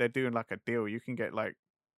Nintendo booth. They're doing like a deal. You can get like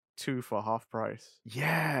two for half price."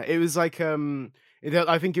 Yeah, it was like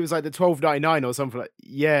I think it was like the 12.99 or something like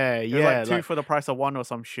yeah, It was like yeah, two like for the price of one or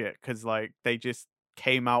some shit because like they just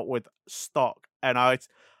came out with stock, and I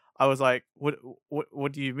was like,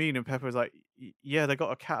 what do you mean?" And Pepper was like, Yeah, they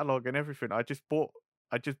got a catalog and everything. I just bought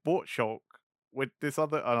Shulk with this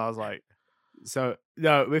other," and I was like, so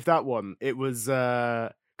no, with that one, it was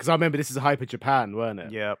because I remember this is Hyper Japan, weren't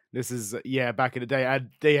it? "Yeah, This is yeah, back in the day,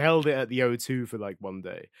 and they held it at the O2 for like one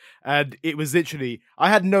day, and it was literally I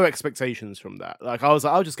had no expectations from that. Like I was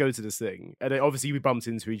like, I'll just go to this thing, and then obviously we bumped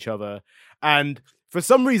into each other, and for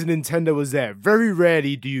some reason Nintendo was there. Very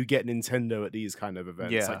rarely do you get Nintendo at these kind of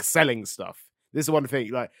events, yeah, like selling stuff. This is one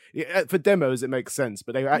thing. Like for demos, it makes sense,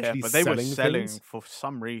 but they were yeah," actually but they were selling selling things. for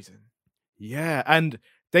some reason. Yeah, and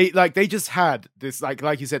they just had this like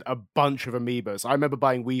you said a bunch of amiibos. I remember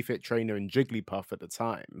buying Wii Fit Trainer and Jigglypuff at the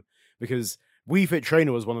time because Wii Fit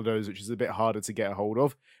Trainer was one of those which is a bit harder to get a hold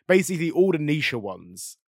of. Basically, all the niche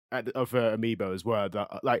ones of amiibos were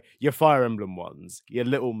like your Fire Emblem ones, your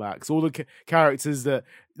Little Max, all the characters that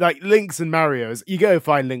like Links and Mario's. You go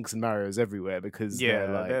find Links and Mario's everywhere because they're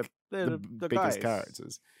Yeah, like they're the the biggest guys.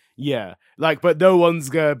 characters. Yeah, like, but no one's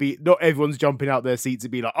gonna be, not everyone's jumping out their seat to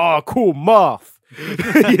be like, oh, cool, Marth.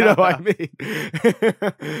 You know what I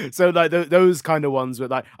mean? So, like, those kind of ones were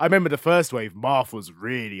like, I remember the first wave, Marth was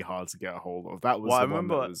really hard to get a hold of. That was Well, I the one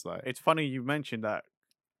that remember was like, it's funny you mentioned that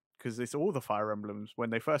because it's all the Fire Emblems when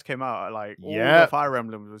they first came out. Like all the yeah, Fire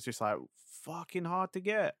Emblems was just like fucking hard to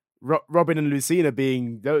get. Robin and Lucina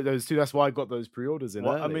being those two. That's why I got those pre orders in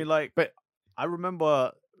Well, I mean, early. like But I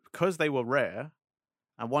remember because they were rare.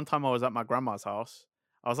 And one time I was at my grandma's house,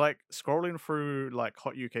 I was like scrolling through like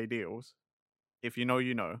hot UK deals, if you know,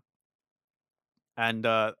 you know, and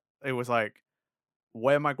it was like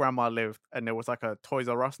where my grandma lived, and there was like a Toys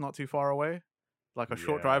R Us not too far away, like a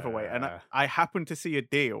short drive away, and yeah. I happened to see a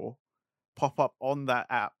deal pop up on that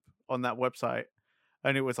app, on that website,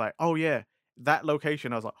 and it was like, oh yeah, that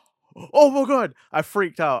location. I was like, oh my god, I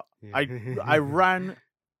freaked out. I ran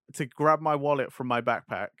to grab my wallet from my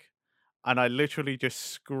backpack, and I literally just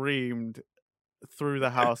screamed through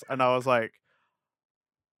the house, and I was like,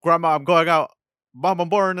 "Grandma, I'm going out. Mom, I'm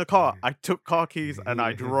borrowing the car." I took car keys and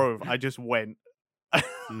I drove. I just went. I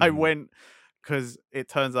Mhm. went because it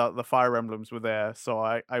turns out the Fire Emblems were there, so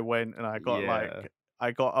I went and I got Yeah. like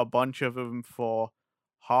I got a bunch of them for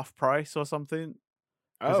half price or something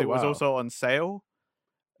because Oh it was wow. also on sale.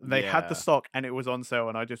 They had the Yeah. stock and it was on sale,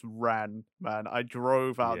 and I just ran, man. I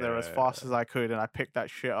drove out there as fast as Yeah. I could, and I picked that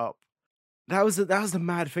shit up. That was the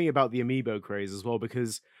mad thing about the amiibo craze as well,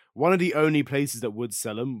 because one of the only places that would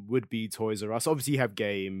sell them would be Toys R Us. Obviously, you have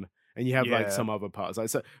Game and you have like Yeah, some other parts. Like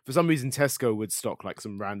so, for some reason, Tesco would stock like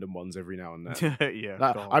some random ones every now and then. yeah,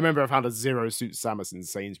 Like, I God. remember I found a Zero Suit Samus in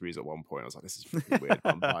Sainsbury's at one point. I was like, "This is fucking weird,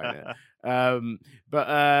 but I'm buying it." But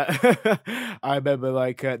I remember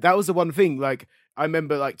like that was the one thing. Like I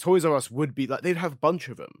remember like Toys R Us would be like they'd have a bunch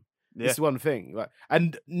of them. This Yeah, is one thing, like,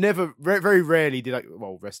 and never, very rarely did I.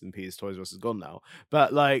 Well, rest in peace, Toys R Us is gone now.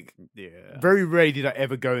 But like, yeah. very rarely did I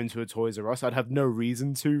ever go into a Toys R Us. I'd have no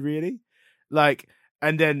reason to really, like,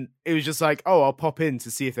 and then it was just like, oh, I'll pop in to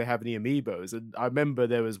see if they have any amiibos. And I remember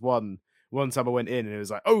there was one time I went in and it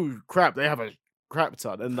was like, oh crap, they have a crap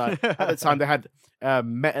ton. And like at the time they had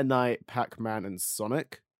Meta Knight, Pac-Man, and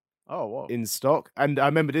Sonic Oh, whoa. in stock. And I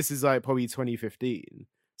remember this is like probably 2015.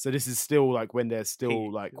 So this is still like when they're still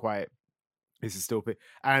Peak. like quite. This is still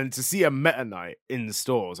and to see a Meta Knight in the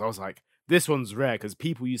stores, I was like, this one's rare because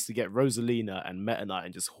people used to get Rosalina and Meta Knight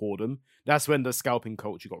and just hoard them. That's when the scalping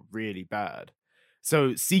culture got really bad.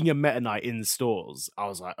 So seeing a Meta Knight in stores, I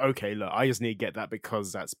was like, okay, look, I just need to get that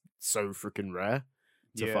because that's so freaking rare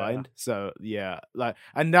to Yeah. find. So yeah, like,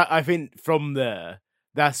 and that I think from there,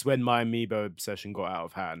 that's when my amiibo obsession got out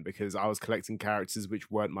of hand because I was collecting characters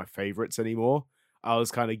which weren't my favorites anymore. I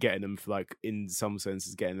was kind of getting them for like, in some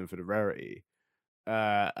senses, getting them for the rarity.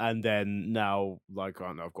 And then now, like, I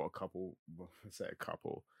don't know, I've got a couple. Let's say a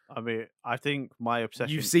couple. I mean, I think my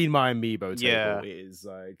obsession. You've seen my amiibo table. Yeah. It is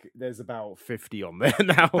like there's about 50 on there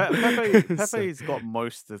now. Pepe's got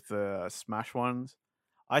most of the Smash ones.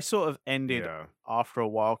 I sort of ended Yeah. after a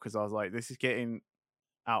while because I was like, this is getting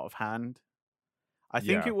out of hand. I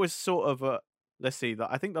think it was sort of a. Let's see.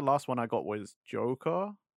 I think the last one I got was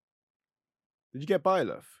Joker. Did you get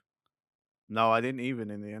Byleth? No, I didn't even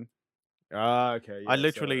in the end. Ah, okay. I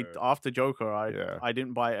literally after Joker, Yeah. I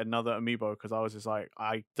didn't buy another amiibo because I was just like,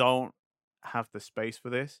 I don't have the space for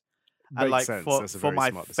this. And Makes like sense. That's a for very my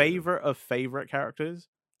smart decision. favorite of favorite characters,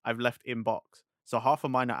 I've left in box. So half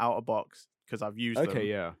of mine are out of box because I've used them. Okay,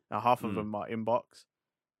 yeah. And half of them are in box.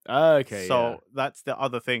 Okay, So that's the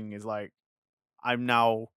other thing is like, I'm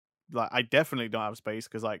now like I definitely don't have space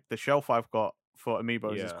because like the shelf I've got for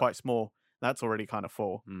amiibos is quite small. That's already kind of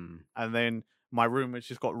full. And then my room has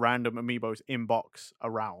just got random amiibos in box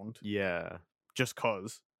around. Yeah. Just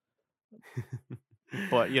cause.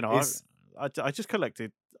 But you know, I just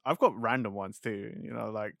collected. I've got random ones too. You know,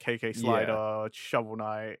 like KK Slider, Shovel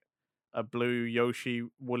Knight, a blue Yoshi,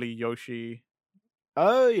 woolly Yoshi.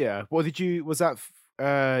 Oh yeah. What did you? Was that?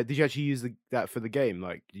 Did you actually use that for the game?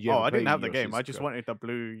 Like, did you I didn't have the Yoshi's game. I just wanted the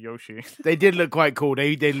blue Yoshi. They did look quite cool.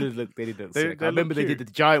 They did look sick. I remember they cute. did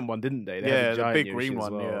the giant one, didn't they? They had the giant big Yoshi green as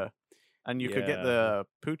one. well. Yeah, and you could get the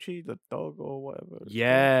Poochie, the dog, or whatever.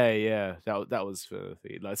 Yeah. That was for the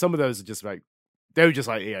thing. Like some of those are just like they were just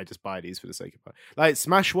like just buy these for the sake of it. Like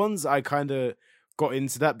Smash ones, I kind of got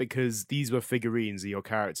into that because these were figurines of your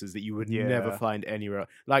characters that you would never find anywhere.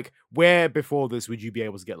 Like, where before this would you be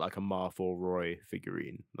able to get like a Marth or Roy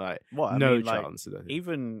figurine? Like, what? No I mean, chance. Like,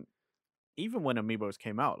 even when Amiibos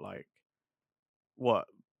came out, like what?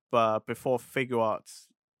 But before Figure Arts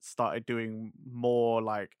started doing more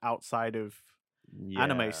like outside of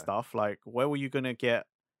anime stuff, like where were you gonna get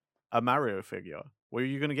a Mario figure? Where were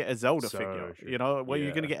you gonna get a Zelda figure? True. You know, where are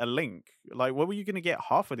you gonna get a Link? Like, where were you gonna get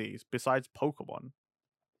half of these besides Pokemon?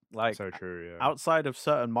 Like, So true, yeah. outside of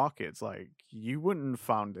certain markets, like you wouldn't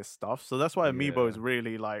found this stuff. So that's why Amiibos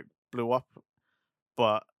really like blew up,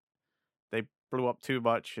 but they blew up too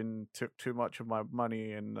much and took too much of my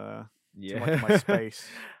money and too much of my space.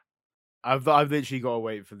 I've literally got to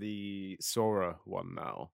wait for the Sora one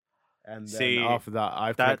now, and then after that,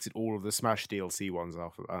 I've collected all of the Smash DLC ones.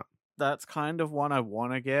 After that, that's kind of one I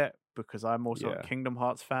want to get because I'm also a Kingdom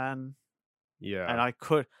Hearts fan. Yeah, and I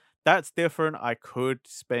could. That's different. I could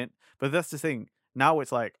spend, but that's the thing. Now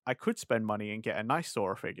it's like I could spend money and get a nice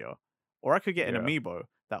Sora figure, or I could get an Amiibo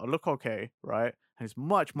that will look okay, right? And it's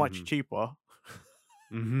much cheaper.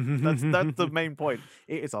 That's the main point.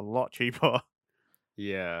 It is a lot cheaper.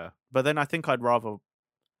 Yeah, but then I think I'd rather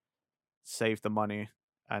save the money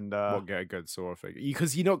and get a good Sora figure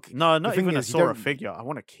because you know. No, not even a Sora figure. I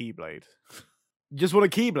want a Keyblade. You just want a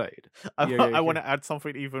Keyblade. I want to add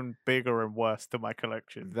something even bigger and worse to my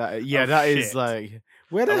collection. That is like,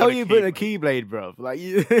 where the hell are you putting a Keyblade, bro? Like,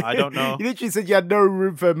 I don't know. You literally said you had no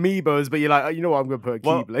room for amiibos, but you're like, you know what? I'm gonna put a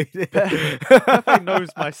Keyblade. Pepe knows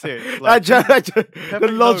my shit. Like, the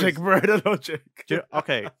logic, bro. The logic.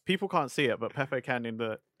 Okay, people can't see it, but Pepe can in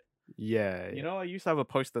the. Yeah. You know, I used to have a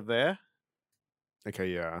poster there. Okay,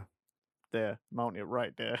 yeah. There, mount it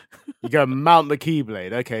right there. You go mount the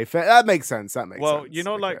Keyblade. Okay, fair. That makes sense. Well, you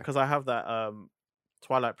know, like, because I have that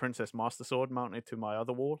Twilight Princess Master Sword mounted to my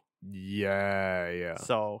other wall. Yeah.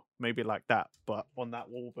 So maybe like that, but on that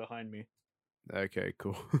wall behind me. Okay,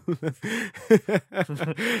 cool.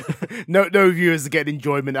 no viewers get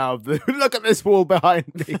enjoyment out of the look at this wall behind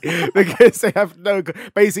me because they have no.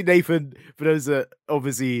 Basically, Nathan, for those that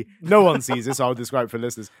obviously no one sees this, I'll describe for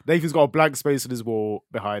listeners. Nathan's got a blank space on his wall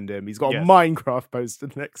behind him. He's got a Minecraft poster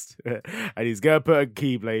next to it, and he's gonna put a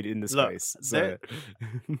Keyblade in the space. So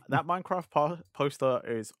that Minecraft poster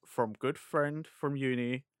is from good friend from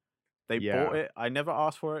uni. They bought it. I never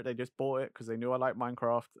asked for it. They just bought it because they knew I liked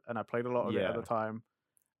Minecraft and I played a lot of it at the time.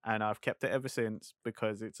 and I've kept it ever since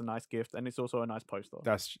because it's a nice gift and it's also a nice poster.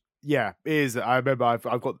 Yeah, it is. I remember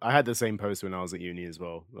I had the same poster when I was at uni as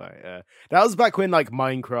well. Like that was back when like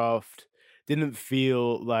Minecraft didn't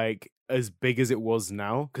feel like as big as it was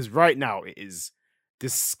now. Because right now it is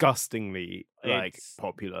disgustingly like It's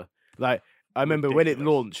popular. Like I remember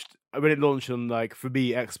ridiculous. when it launched on like for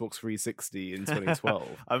me Xbox 360 in 2012.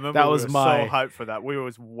 I remember That we was were so my hyped for that. We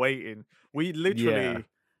was waiting. We yeah. literally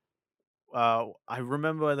I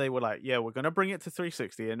remember they were like, "Yeah, we're gonna bring it to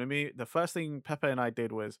 360." And the first thing Pepe and I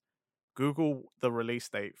did was Google the release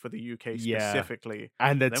date for the UK Yeah. specifically.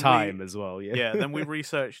 And the Then we, time as well, yeah. yeah, then we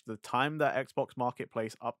researched the time that Xbox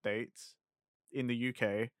Marketplace updates in the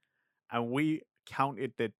UK, and we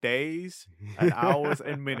counted the days and hours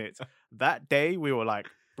and minutes. That day, we were like,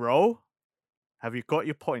 "Bro, have you got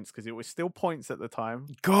your points?" Because it was still points at the time.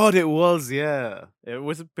 God, it was, yeah. It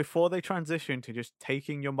was before they transitioned to just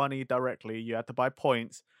taking your money directly. You had to buy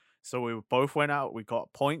points. So we both went out, we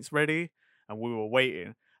got points ready, and we were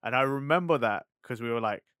waiting. And I remember that because we were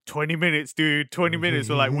like, 20 minutes, dude, 20 minutes.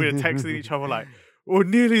 We're like, we were texting each other like, "Oh,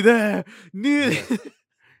 nearly there, nearly."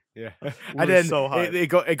 Yeah. Yeah. We And were then so hyped.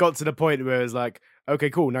 it got to the point where it was like, okay,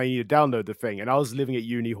 cool, now you need to download the thing. And I was living at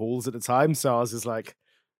uni halls at the time, so I was just like,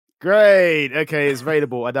 great, okay, it's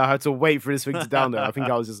available. And I had to wait for this thing to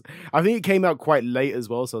download. I think it came out quite late as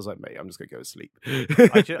well, so I was like, mate, I'm just gonna go to sleep.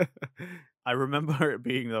 I remember it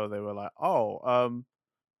being though, they were like, "Oh,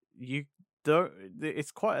 you don't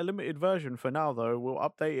it's quite a limited version for now though. We'll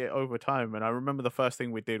update it over time." And I remember the first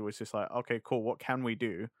thing we did was just like, "Okay, cool, what can we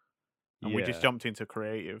do?" And we just Yeah. jumped into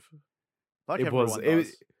creative. Like It was everyone it was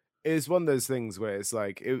does. it's one of those things where it's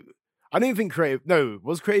like I don't think creative no,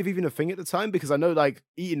 was creative even a thing at the time? Because I know like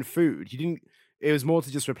eating food, you didn't it was more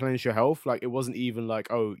to just replenish your health. Like it wasn't even like,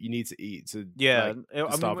 oh, you need to eat to Yeah, like the I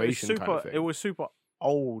mean starvation kind of it thing. was super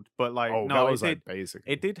old, but like Oh, that no, was like it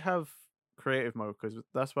basically. did have creative mode because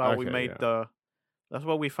that's why we Okay, made yeah. the that's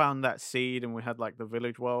why we found that seed and we had like the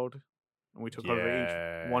village world and we took over each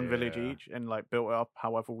Yeah, one village yeah. each and like built it up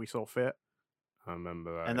however we saw fit. I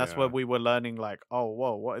remember And that, that's where yeah. we were learning like, oh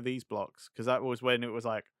whoa, what are these blocks? Because that was when it was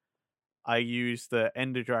like I used the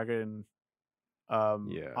Ender Dragon Eye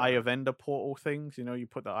Yeah. of Ender portal things. You know, you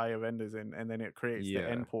put the Eye of Enders in and then it creates the Yeah.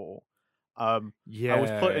 end portal. Um I was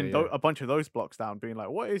Yeah, putting yeah. a bunch of those blocks down, being like,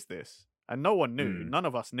 what is this? And no one knew. Mm, None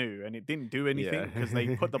of us knew, and it didn't do yeah. anything because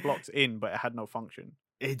they put the blocks in, but it had no function.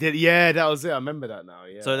 It did, yeah, that was it. I remember that now,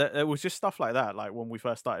 So yeah. that it was just stuff like that. Like when we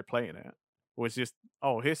first started playing it, was just,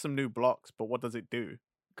 oh, here's some new blocks, but what does it do?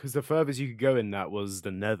 Because the furthest you could go in that was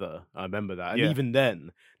the Nether. I remember that, and Yeah, even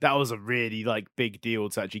then, that was a really like big deal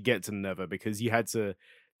to actually get to the Nether because you had to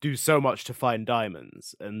do so much to find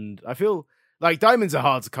diamonds. And I feel like diamonds are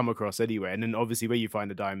hard to come across anyway. And then obviously where you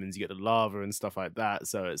find the diamonds, you get the lava and stuff like that.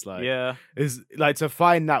 So yeah. it's like to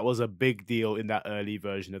find that was a big deal in that early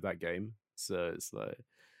version of that game. So it's like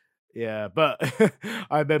yeah, but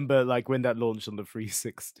I remember like when that launched on the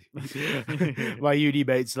 360, my uni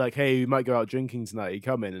mates like, "Hey, we might go out drinking tonight. You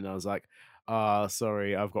come in?" And I was like,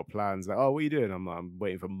 sorry, I've got plans." Like, "Oh, what are you doing?" I'm like, "I'm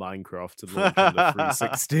waiting for Minecraft to launch on the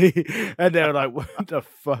 360." And they were like, "What the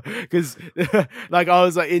fuck?" Because like I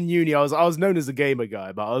was like in uni, I was known as a gamer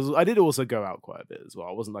guy, but I did also go out quite a bit as well.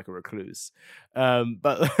 I wasn't like a recluse.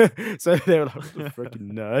 But so they were like, "What the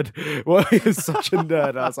freaking nerd? Well, you're such a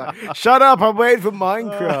nerd." I was like, "Shut up! I'm waiting for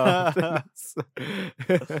Minecraft."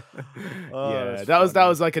 Oh, Yeah, that's funny. that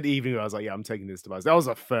was like an evening where I was like, "Yeah, I'm taking this device." That was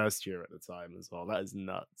a first year at the time as well. That is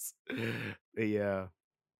nuts. But yeah,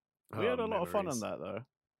 We oh, had a lot of fun on memories. that though.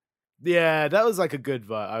 Yeah, that was like a good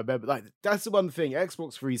vibe. I remember, like that's the one thing.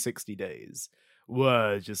 Xbox 360 days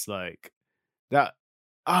were just like that.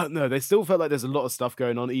 I don't know. They still felt like there's a lot of stuff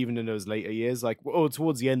going on, even in those later years. Like, or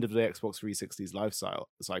towards the end of the Xbox 360's life cycle,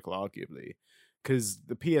 arguably, because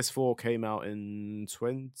the PS4 came out in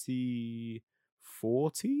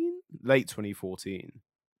 2014, late 2014.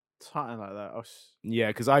 Something like that. Yeah,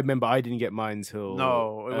 because I remember I didn't get mine till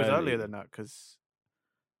No, it was earlier early. than that because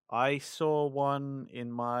I saw one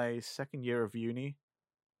in my second year of uni.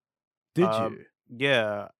 Did you?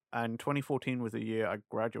 Yeah, and 2014 was the year I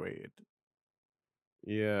graduated.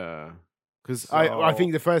 Yeah, because I So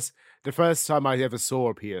think the first time I ever saw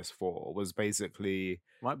a PS4 was basically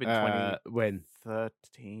might have been when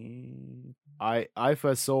 2013. I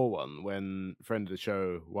first saw one when friend of the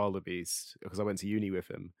show Wilder Beast, because I went to uni with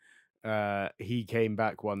him. He came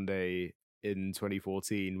back one day in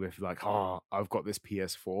 2014 with like, "Oh, I've got this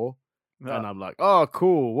PS4," Yeah. and I'm like, "Oh,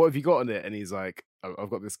 cool. What have you got on it?" And he's like, "I've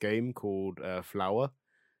got this game called Flower."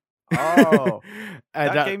 Oh,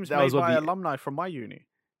 And that game's that was made what by the alumni from my uni.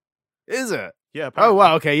 is it? Yeah, Oh apparently.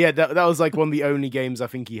 wow, okay, yeah, that was like one of the only games I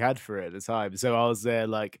think he had for it at the time. So I was there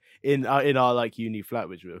like in our like uni flat,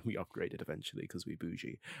 which we upgraded eventually because we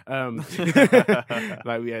bougie.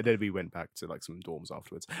 Like yeah, then we went back to like some dorms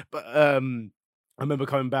afterwards. But I remember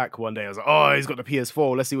coming back one day. I was like, oh, he's got the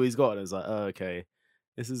PS4. Let's see what he's got. And I was like, oh, okay,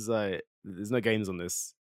 this is like there's no games on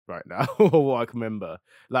this right now, or what I can remember.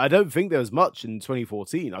 Like I don't think there was much in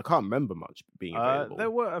 2014. I can't remember much being There available.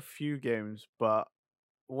 were a few games, but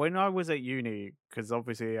when I was at uni, because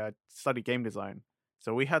obviously I studied game design,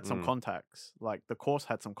 so we had some Mm. contacts. Like the course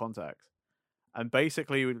had some contacts, and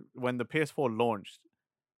basically when the PS4 launched,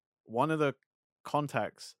 one of the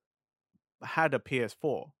contacts had a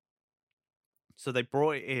PS4, so they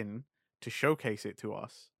brought it in to showcase it to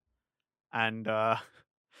us. And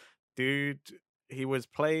dude, he was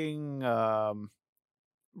playing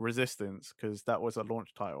Resistance because that was a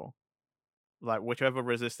launch title. Like whichever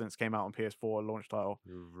Resistance came out on PS4 launch title.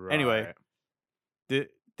 Anyway, Right. the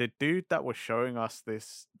the dude that was showing us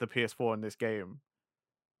the PS4 in this game,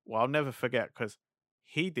 well, I'll never forget because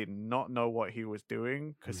he did not know what he was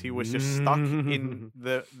doing because he was just stuck in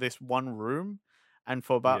this one room, and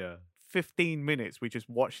for about Yeah. 15 minutes we just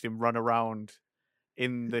watched him run around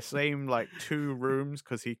in the same like two rooms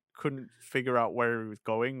because he couldn't figure out where he was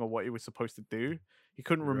going or what he was supposed to do. He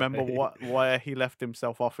couldn't remember Right. where he left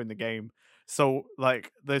himself off in the game. So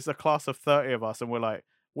like there's a class of 30 of us and we're like,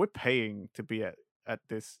 we're paying to be at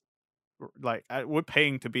this we're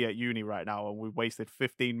paying to be at uni right now and we wasted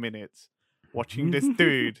 15 minutes watching this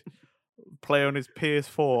dude play on his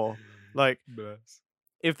PS4. Like Bless.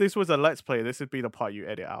 if this was a let's play, this would be the part you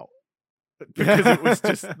edit out because it was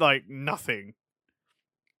just like nothing.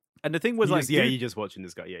 And the thing was like, You just watching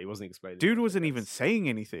this guy. Yeah, he wasn't explaining dude much, I wasn't even guess. saying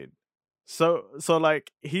anything. So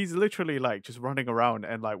like he's literally like just running around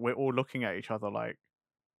and like we're all looking at each other like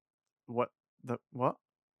what the Yeah.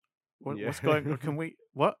 what's going on? Can we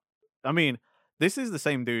what? I mean, this is the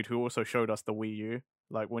same dude who also showed us the Wii U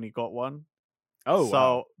like when he got one. Oh wow.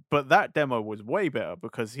 So, but that demo was way better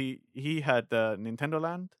because he had Nintendo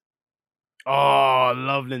Land. Oh, I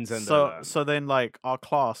love Nintendo Land. So then like our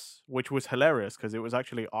class, which was hilarious because it was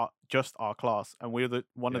actually just our class, and we were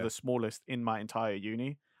one of Yeah. the smallest in my entire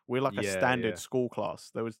uni. We're like a Yeah, standard yeah. school class.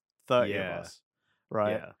 There was 30 of Yeah. us,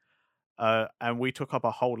 right? Yeah. And we took up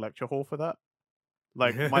a whole lecture hall for that.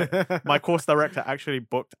 Like my course director actually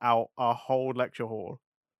booked out a whole lecture hall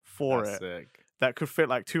for That's it sick. that could fit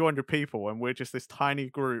like 200 people, and we're just this tiny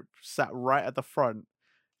group sat right at the front,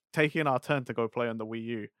 taking our turn to go play on the Wii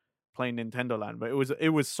U, playing Nintendo Land. But it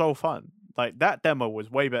was so fun. Like that demo was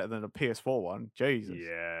way better than the PS4 one. Jesus.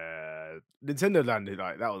 Yeah. Nintendo Land,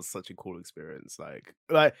 like that was such a cool experience. Like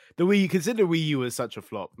the Wii, consider Wii U was such a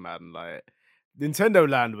flop, man. Like Nintendo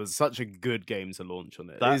Land was such a good game to launch on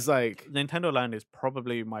it. That It's like Nintendo Land is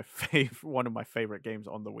probably my favorite, one of my favorite games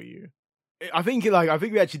on the Wii U. I think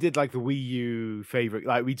we actually did like the Wii U favorite.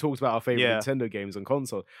 Like we talked about our favorite Yeah, Nintendo games on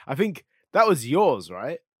console. I think that was yours,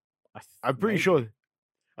 right? I'm pretty maybe, sure.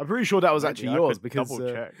 I'm pretty sure that was maybe actually I yours could because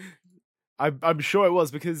double check. I'm sure it was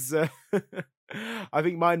because I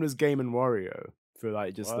think mine was Game and Wario for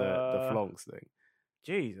like just the Uh, flonks thing.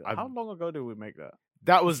 Jeez, I how long ago did we make that?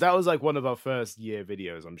 that was like one of our first year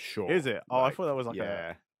videos. I'm Is sure. it? Oh, Like I thought that was like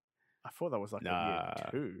a year nah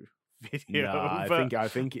two video, nah. but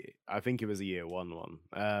I think it was a year one.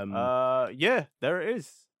 yeah, there it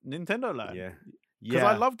is, Nintendo Land. Yeah Because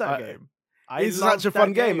I yeah. love that game. I It's such love a fun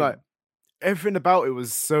that game. Like game. everything about it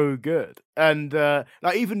was so good, and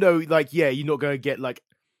like even though like yeah, you're not gonna get like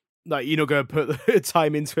you're not gonna put the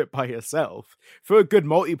time into it by yourself for a good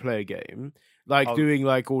multiplayer game. Like Oh, doing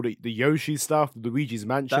like all the Yoshi stuff, the Luigi's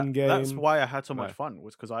Mansion that's game. why I had so much Like fun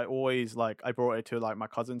was because I always like I brought it to like my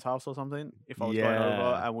cousin's house or something if I was going over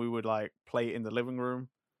yeah and we would like play it in the living room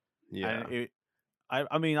and yeah.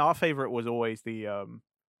 I mean our favorite was always the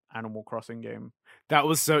Animal Crossing game. That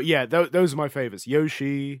was so yeah. Those are my favorites: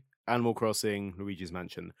 Yoshi, Animal Crossing, Luigi's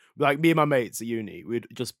Mansion. Like me and my mates at uni, we'd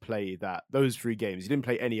just play those three games. You didn't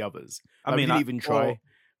play any others. I Like we mean didn't even try.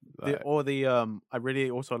 Like, the I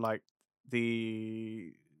really also like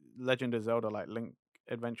the Legend of Zelda like Link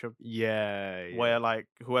Adventure yeah yeah where like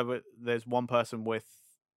whoever there's one person with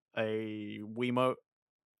a Wiimote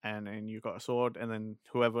and then you got a sword and then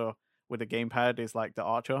whoever with a gamepad is like the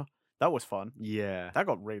archer. That was fun. yeah. That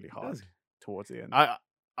got really That was- hard towards the end.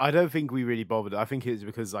 I don't think we really bothered. I think it's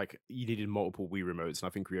because like you needed multiple Wii remotes, and I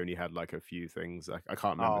think we only had like a few things. I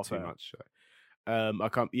can't remember Oh, too fair. much. I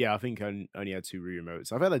can't. Yeah, I think I only had two Wii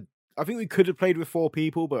remotes. I think we could have played with four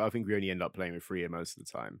people, but I think we only end up playing with three most of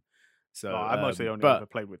the time. So, Well, I mostly only but ever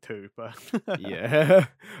played with two, but yeah,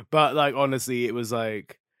 but like honestly, it was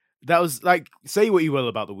like that was like, say what you will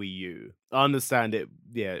about the Wii U. I understand it,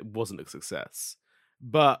 yeah, it wasn't a success.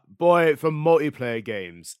 But boy, for multiplayer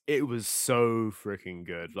games, it was so freaking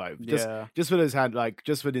good. Like Yeah. just for those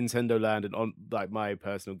just for Nintendo Land and on like my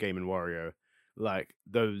personal Game and Wario, like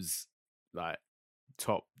those like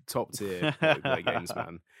top tier multiplayer games,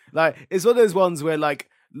 man. Like it's one of those ones where like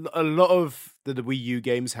a lot of the Wii U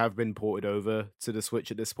games have been ported over to the Switch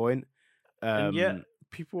at this point. And yet Um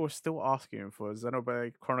people are still asking for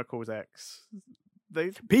Xenoblade Chronicles X.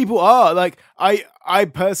 They People are like I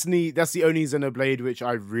personally, that's the only Xenoblade which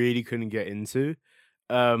I really couldn't get into.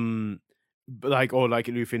 But like, or like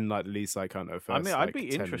within like at least like, I don't know, I mean, first I'd like be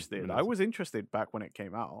 10 interested. I minutes. was interested back when it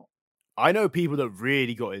came out. I know people that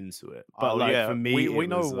really got into it, but Oh like yeah, for me we it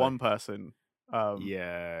know was like, one person. Um,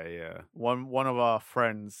 yeah. one of our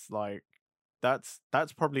friends. Like that's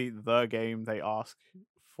probably the game they ask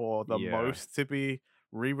for the Yeah. most to be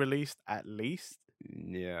re-released. At least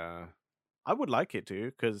Yeah. I would like it to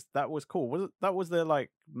because that was cool. Was it? That was their like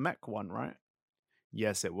mech one, right?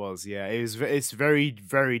 Yes, it was. Yeah, it's very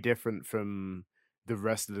very different from the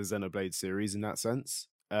rest of the Xenoblade series in that sense.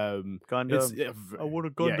 It's Gundam. I want a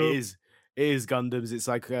yeah, Gundam. it is Gundams. It's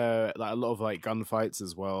like a lot of like gunfights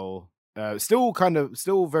as well.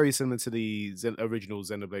 Still very similar to the original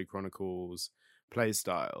Xenoblade Chronicles play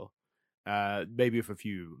style. Maybe with a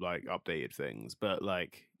few like updated things, but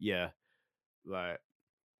like yeah, like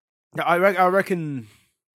I reckon,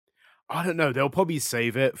 I don't know. They'll probably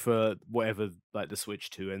save it for whatever like the Switch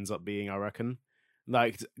 2 ends up being, I reckon.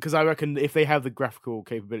 Like, because I reckon if they have the graphical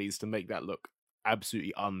capabilities to make that look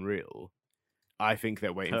absolutely unreal, I think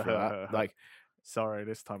they're waiting for that. Like, Sorry,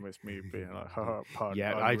 this time it's me being like, pun,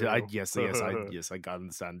 yeah, unreal. yes, I can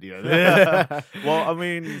understand. Yeah, Well, I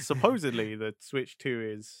mean, supposedly the Switch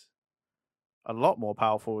 2 is a lot more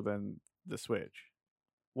powerful than the Switch.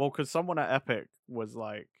 Well, because someone at Epic was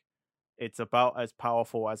like, it's about as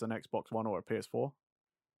powerful as an Xbox One or a PS4.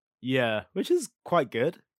 yeah, which is quite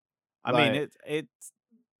good. I mean, Like, it's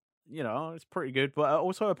it's pretty good, but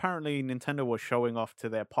also apparently Nintendo was showing off to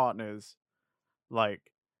their partners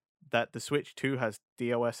like that the Switch 2 has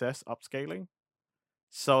DLSS upscaling.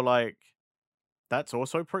 So like that's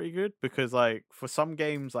also pretty good because like for some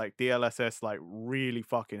games like DLSS like really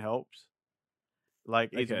fucking helps. Like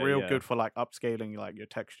it's okay, real yeah, good for like upscaling like your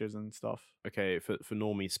textures and stuff. okay. For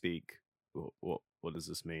normie speak, what does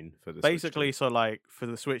this mean for the Switch 2? Basically, so like for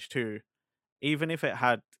the Switch 2, even if it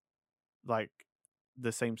had like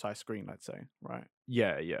the same size screen, let's say, right?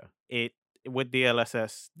 Yeah, It with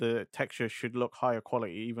DLSS, the texture should look higher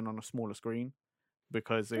quality even on a smaller screen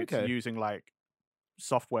because it's okay, using like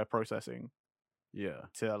software processing yeah.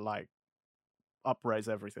 to like upres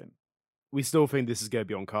everything. We still think this is going to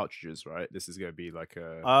be on cartridges, right? This is going to be like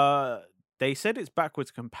a Uh, they said it's backwards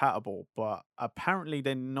compatible, but apparently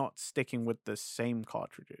they're not sticking with the same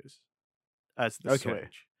cartridges as the okay.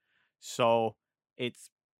 Switch. So it's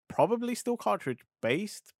probably still cartridge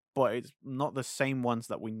based, but it's not the same ones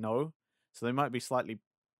that we know. So they might be slightly.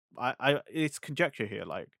 It's conjecture here,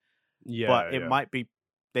 like, but it Yeah. might be.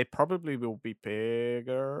 They probably will be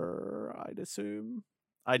bigger. I'd assume.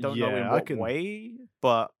 I don't know in Yeah, I what can. way,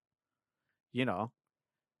 but you know,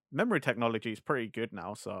 memory technology is pretty good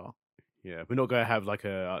now. So Yeah, we're not going to have like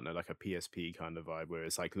a, I don't know, like a PSP kind of vibe where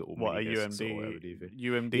it's like little what mini a discs or whatever, UMD do you think?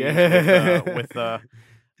 UMDs Yeah. with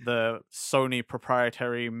the Sony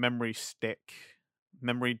proprietary memory stick,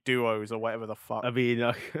 memory duos or whatever the fuck. I mean,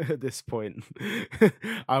 at this point,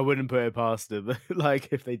 I wouldn't put it past them.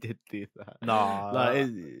 Like, if they did do that, like,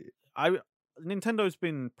 Nah, I Nintendo's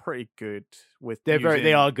been pretty good with they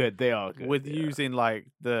using are good. They are good. Yeah. like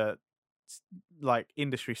the like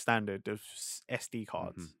industry standard of SD Hmm.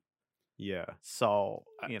 cards. Yeah. So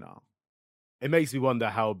I- It makes me wonder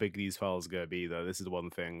how big these files are going to be, though. This is the one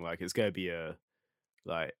thing. Like, it's going to be a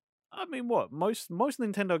like. I mean, what most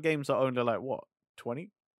Nintendo games are only like what 20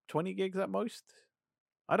 gigs at most.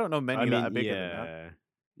 I don't know I many that are mean, bigger than that. yeah.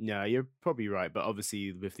 Yeah, you're probably right, but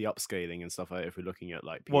obviously with the upscaling and stuff like, if we're looking at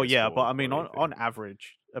like Well, yeah, but PS4 I mean, quality on thing,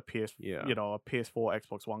 average, yeah, a PS4,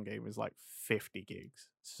 Xbox One game is like 50 gigs.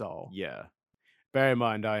 So yeah. Bear in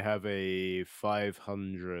mind, I have a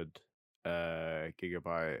 500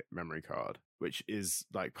 gigabyte memory card, which is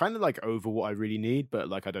like kind of like over what I really need, but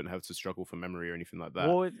like I don't have to struggle for memory or anything like that.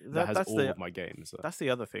 well, That has all of my games. So, that's the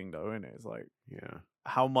other thing though, isn't it? It's like yeah,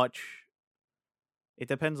 how much it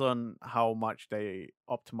depends on how much they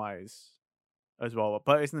optimize as well.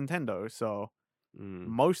 But it's Nintendo, so mm,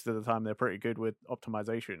 most of the time they're pretty good with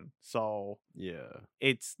optimization. So yeah,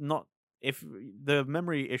 it's not if the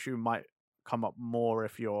memory issue might come up more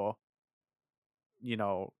if you're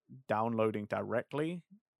downloading directly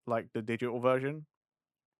like the digital version,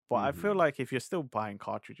 But I feel Mhm. like if you're still buying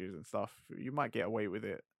cartridges and stuff, you might get away with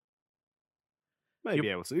it. You Maybe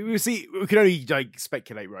able to. We'll see. We can only like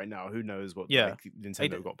speculate right now. Who knows what Yeah. like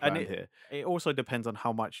Nintendo got And planned here? it also depends on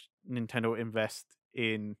how much Nintendo invest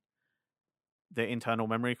in the internal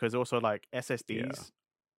memory, because also like Yeah. SSDs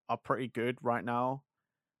are pretty good right now.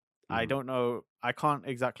 I Mhm. don't know. I can't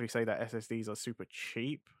exactly say that SSDs are super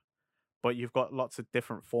cheap, but you've got lots of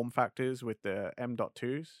different form factors with the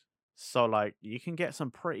M.2s. So like you can get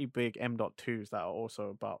some pretty big M.2s that are also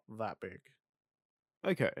about that big.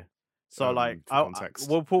 Okay. So like For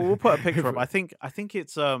context. we'll put a picture up. I think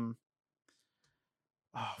it's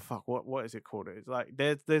oh fuck, what is it called? It's like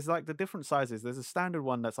there's like the different sizes. There's a standard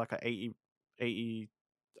one that's like a 80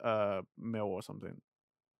 mil or something,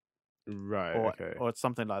 Right. or Okay. or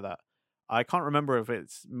something like that. I can't remember if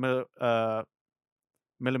it's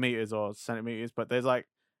millimeters or centimeters, but there's like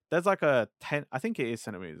a 10, I think it is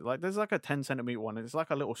centimeters. Like there's like a 10 centimeter one, and it's like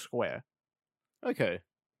a little square. Okay.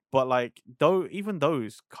 But like though even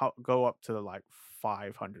those go up to like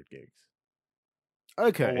 500 gigs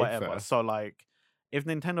or Okay. whatever. Fair. So like if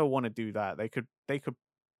Nintendo want to do that, they could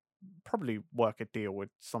probably work a deal with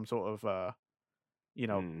some sort of you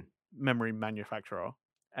know Mm. memory manufacturer,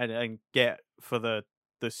 and get for the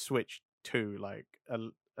Switch 2 like a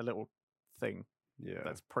little thing Yeah.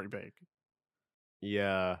 that's pretty big.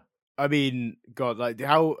 Yeah. I mean, God, like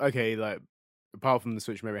how? Okay, like apart from the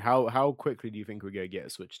Switch memory, how quickly do you think we're gonna get a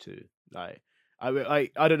Switch 2? Like, I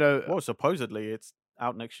don't know. Well, supposedly it's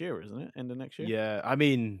out next year, isn't it? End of next year. Yeah, I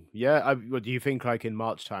mean, yeah. What do you think? Like in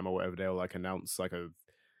March time or whatever, they'll like announce like a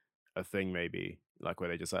thing maybe, like where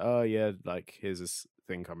they just like, oh yeah, like here's this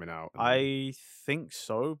thing coming out, and then I think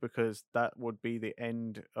so, because that would be the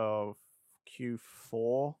end of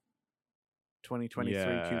Q4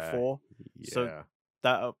 2023 yeah, Q4. So yeah,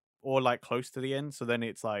 that or like close to the end. So then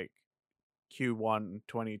it's like Q1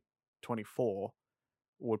 2024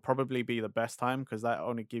 would probably be the best time, because that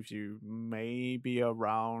only gives you maybe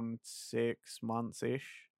around 6 months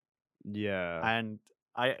ish. yeah. And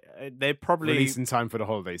they probably, Release in time for the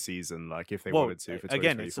holiday season, like if they well, wanted to for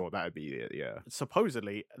again, it's 2024, that'd be it. Yeah,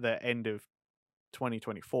 supposedly the end of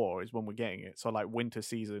 2024 is when we're getting it. So like winter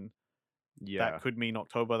season, that yeah, could mean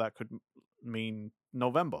October, that could mean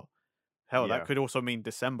November. Hell, that yeah. could also mean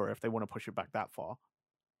December if they want to push it back that far.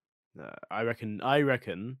 I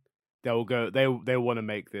reckon they'll go. They'll want to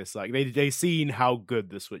make this like they seen how good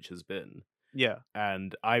the Switch has been, Yeah,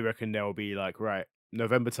 and I reckon they'll be like, right,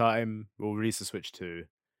 November time we'll release the Switch 2,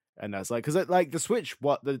 and that's like because like the Switch,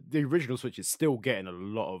 what the original Switch is still getting a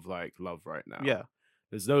lot of like love right now. yeah.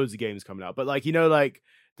 There's loads of games coming out, but like like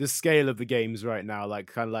the scale of the games right now, like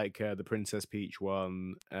kind of like the Princess Peach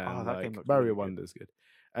one Oh, and that game like looks Mario really good. Wonder's good,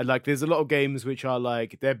 and like there's a lot of games which are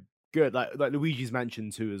like they're good, like Luigi's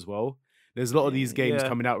Mansion 2 as well. There's a lot of these games Yeah,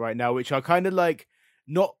 coming out right now which are kind of like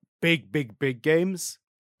not big games,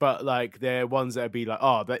 but like they're ones that'll be like,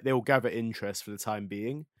 oh, they'll gather interest for the time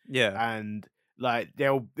being, yeah. and like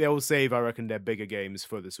they'll save, I reckon, their bigger games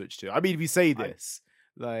for the Switch too. I mean, if you say I this,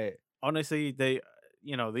 like, honestly,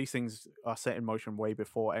 these things are set in motion way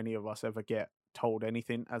before any of us ever get told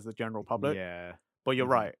anything as the general public. yeah, But you're hmm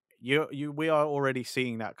right. We are already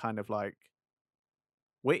seeing that kind of like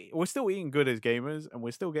we're still eating good as gamers, and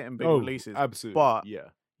we're still getting big oh, releases, absolutely, but yeah,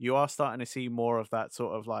 you are starting to see more of that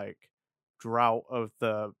sort of like drought of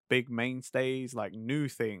the big mainstays, like new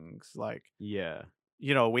things. Like, yeah,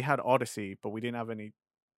 we had Odyssey, but we didn't have any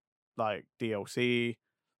like DLC.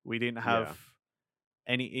 We didn't have yeah,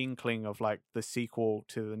 any inkling of like the sequel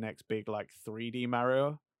to the next big like 3D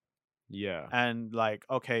Mario. yeah, And like,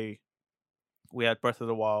 okay, we had Breath of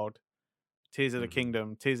the Wild, Tears of the hmm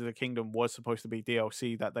Kingdom. Tears of the Kingdom was supposed to be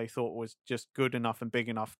DLC that they thought was just good enough and big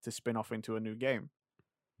enough to spin off into a new game.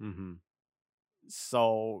 hmm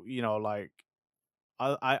So, like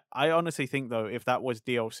I honestly think though, if that was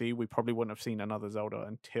DLC, we probably wouldn't have seen another Zelda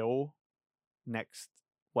until next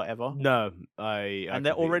whatever. no, I And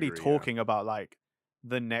they're completely already agree. Yeah. talking about like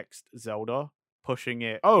the next Zelda, pushing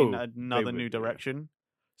it in Oh, they another would. new Yeah. direction.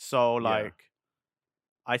 So Yeah. like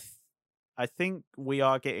I th- I think we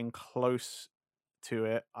are getting close to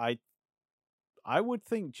it. I would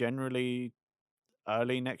think generally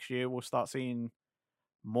early next year we'll start seeing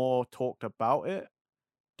more talked about it.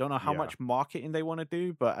 Don't know how Yeah. much marketing they want to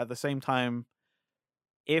do, but at the same time,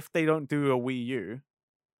 if they don't do a Wii U,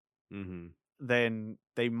 hmm then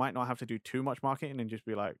they might not have to do too much marketing and just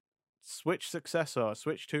be like Switch successor,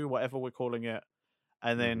 Switch 2, whatever we're calling it.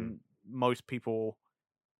 And hmm then most people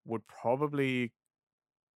would probably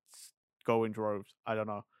go in droves. I don't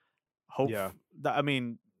know. Hope Yeah. that, I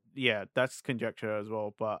mean, yeah, that's conjecture as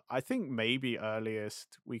well, but I think maybe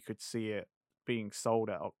earliest we could see it being sold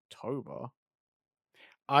at October.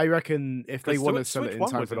 I reckon if they Because want to sell it Switch in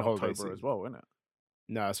One time was for in the holiday October as season. well, isn't it?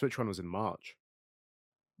 No, Switch One was in March.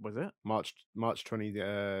 Was it? March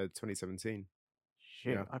 2017.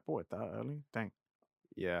 Shit, Yeah. I bought it that early. Dang.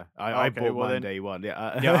 Yeah. Oh, I okay, bought well mine then, day one.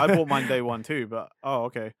 Yeah. yeah, I bought mine day one too. But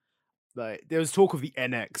okay, Like there was talk of the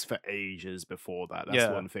NX for ages before that. That's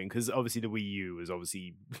yeah, one thing because obviously the Wii U was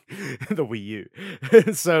obviously the Wii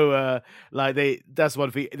U. So like that's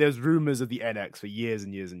one thing. There's rumors of the NX for years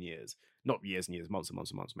and years and years. Not years and years, months and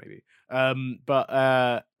months and months maybe.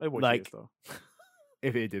 But it was years like though.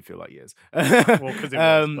 if it did feel like years. Well, because it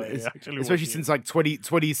was, but it actually was Especially years. since like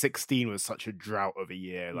 2016 was such a drought of a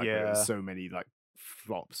year. Like there Yeah. was so many like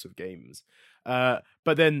flops of games. But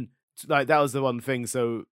then like that was the one thing.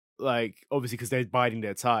 So like obviously because they're biding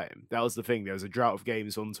their time. That was the thing. There was a drought of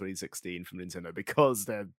games on 2016 from Nintendo because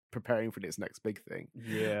they're preparing for this next big thing.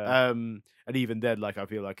 Yeah. And even then, like I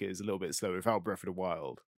feel like it is a little bit slow. Without Breath of the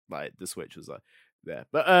Wild, like the Switch was like there.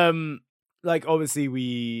 But like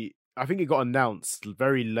obviously I think it got announced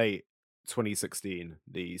very late 2016,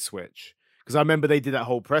 the Switch. Because I remember they did that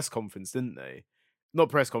whole press conference, didn't they? Not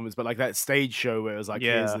press conference, but like that stage show where it was like,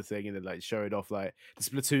 here's Yeah. the thing, and then like showed off like the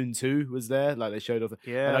Splatoon 2 was there, like they showed off, and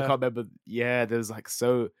I Yeah. can't remember. Yeah, there's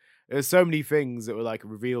so many things that were like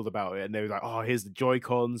revealed about it, and they were like, oh, here's the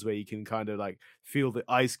Joy-Cons where you can kind of like feel the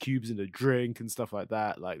ice cubes in a drink and stuff like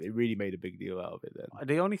that. Like they really made a big deal out of it then.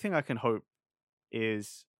 The only thing I can hope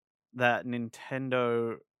is that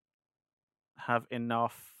Nintendo have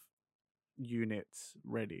enough units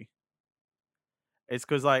ready. It's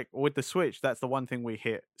because like with the Switch, that's the one thing we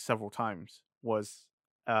hit several times was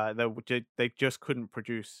they just couldn't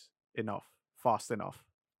produce enough fast enough.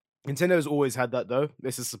 Nintendo's always had that though.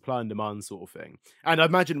 This is supply and demand sort of thing, and I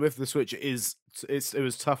imagine with the Switch, it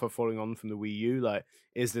was tougher following on from the Wii U. Like,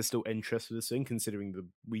 is there still interest for this thing, considering the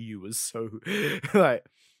Wii U was so like?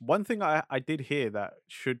 One thing I did hear that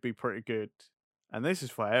should be pretty good, and this is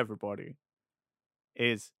for everybody,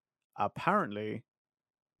 is apparently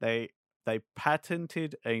they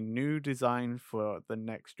patented a new design for the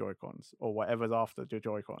next Joy-Cons or whatever's after the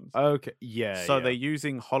Joy-Cons. Okay, yeah. So yeah. they're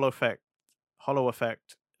using hollow effect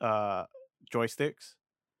joysticks,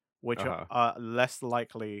 which are less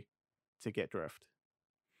likely to get drift.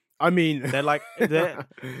 I mean, They're like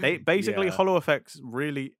they basically yeah. hollow effects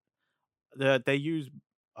really they use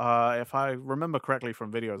if I remember correctly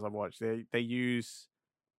from videos I've watched, they use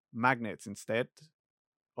magnets instead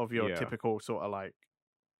of your Yeah. typical sort of like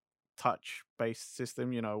touch based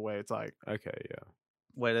system, you know, where it's like Okay, yeah.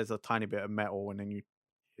 where there's a tiny bit of metal and then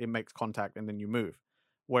it makes contact and then you move.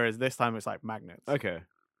 Whereas this time it's like magnets. Okay,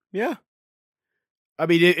 yeah. I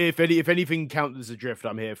mean, if anything counts as a drift,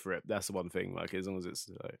 I'm here for it. That's the one thing. Like, as long as it's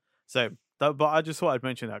like, So, but I just thought I'd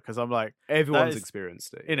mention that because I'm like, everyone's is,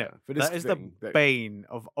 experienced it. in Yeah. it. For this That is thing, the bane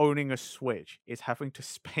of owning a Switch is having to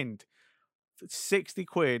spend 60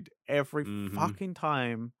 quid every fucking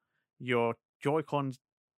time your Joy-Cons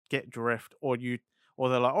get drift, or they're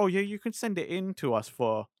like, oh yeah, you can send it in to us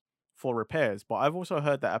for repairs. But I've also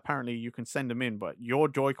heard that apparently you can send them in, but your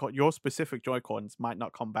specific Joy-Cons might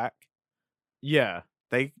not come back. Yeah.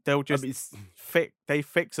 They'll just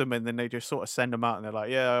fix them and then they just sort of send them out and they're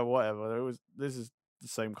like, yeah, whatever. This is the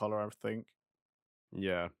same color, I think.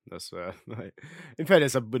 Yeah, that's fair. Like, in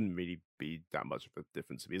fairness, it wouldn't really be that much of a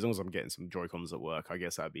difference to me as long as I'm getting some Joy-Cons at work. I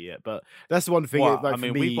guess that'd be it. But that's the one thing. Well, like, I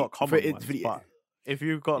mean, for me, we've got common ones, for the, but if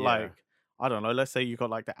you've got yeah. like, I don't know, let's say you got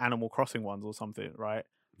like the Animal Crossing ones or something, right?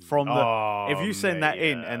 From the if you send that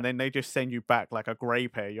in and then they just send you back like a grey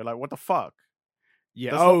pair, you're like, what the fuck?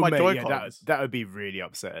 Yeah, That's not my mate, Joy-Cons. that would be really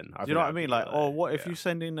upsetting. Do you know what I mean? Like, oh, what if you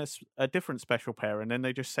send in a different special pair and then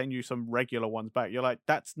they just send you some regular ones back? You're like,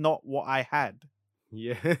 that's not what I had.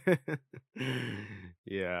 Yeah,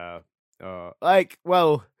 yeah. Like,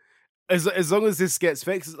 well, as long as this gets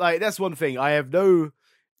fixed, like that's one thing. I have no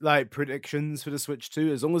like predictions for the Switch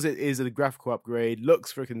 2. As long as it is a graphical upgrade,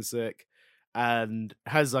 looks freaking sick, and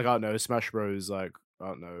has like I don't know Smash Bros. Like I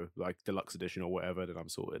don't know like deluxe edition or whatever, then I'm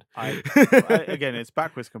sorted. Again, it's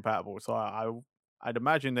backwards compatible, so I'd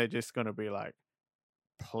imagine they're just gonna be like,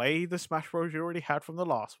 play the Smash Bros. You already had from the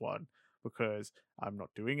last one because I'm not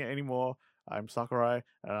doing it anymore. I'm Sakurai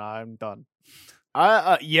and I'm done.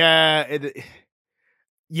 Yeah,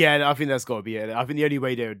 yeah. I think that's got to be it. I think the only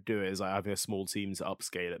way they would do it is like having a small team to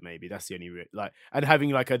upscale it. Maybe that's the only like, and having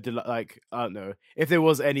like like I don't know if there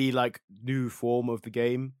was any like new form of the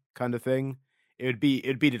game kind of thing. it'd be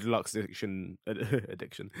the deluxe addiction.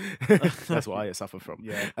 That's what I suffer from.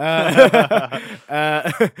 Yeah.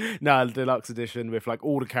 No, the deluxe edition with like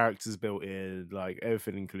all the characters built in, like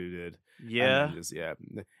everything included. Yeah. And then just,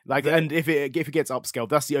 like, and if it gets upscaled,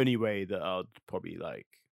 that's the only way that I'd probably like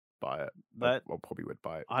buy it. That I probably would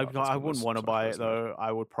buy it. I wouldn't want to buy it Smash Bros. though.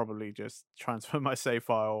 I would probably just transfer my save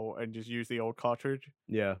file and just use the old cartridge.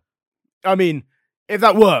 Yeah, I mean, if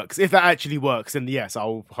that works, if that actually works, then yes,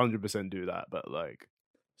 I'll 100% do that. But like,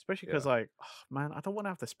 especially because like, oh, man, I don't want to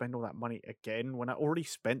have to spend all that money again when I already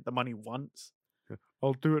spent the money once.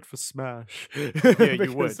 I'll do it for Smash. Yeah,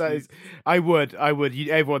 you would. I would.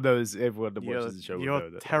 Everyone knows. Everyone that You're, watches the show would you're know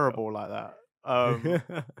that. terrible like that.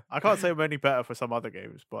 I can't say I'm any better for some other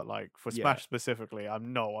games, but like for Smash specifically,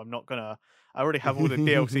 I'm not gonna. I already have all the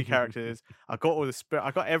DLC characters. I got all the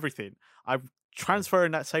I got everything. I'm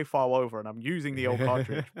transferring that save file over, and I'm using the old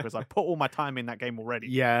cartridge because I put all my time in that game already.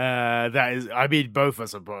 Yeah, that is. I mean, both of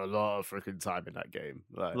us have put a lot of freaking time in that game.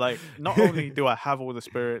 Like, not only do I have all the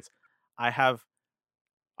spirits,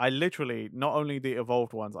 I literally not only the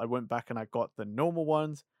evolved ones. I went back and I got the normal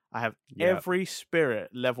ones. I have every spirit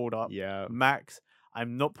leveled up, max.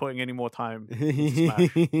 I'm not putting any more time into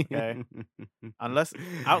Smash, okay? Unless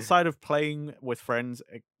outside of playing with friends,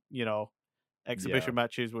 exhibition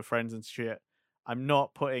matches with friends and shit, I'm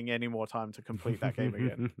not putting any more time to complete that game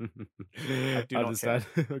again. I do not care.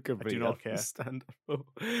 I do not care. Understandable.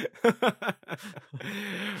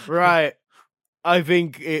 Right. I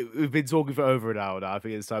think we've been talking for over an hour now. I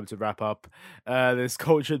think it's time to wrap up this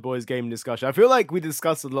Cultured Boys gaming discussion. I feel like we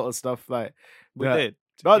discussed a lot of stuff. Like we did.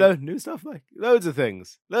 Oh no, new stuff. Like loads of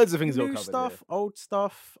things. New stuff, old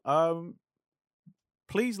stuff.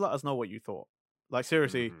 Please let us know what you thought. Like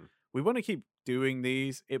seriously, we want to keep doing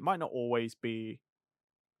these. It might not always be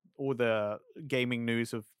all the gaming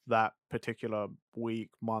news of that particular week,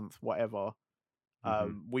 month, whatever.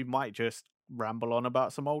 We might just ramble on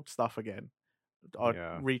about some old stuff again.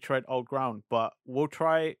 Retread old ground, but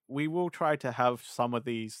we will try to have some of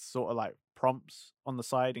these sort of like prompts on the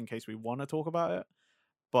side in case we want to talk about it.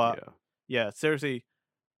 But yeah, seriously,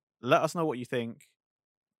 let us know what you think.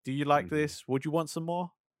 Do you like this? Would you want some more?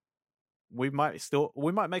 We might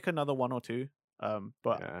make another one or two.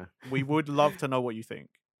 But we would love to know what you think.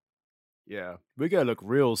 Yeah, we're gonna look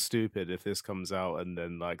real stupid if this comes out and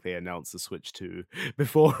then like they announce the Switch 2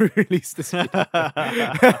 before we release this. But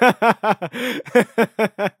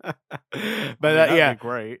that'd be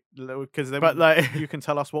great because then like you can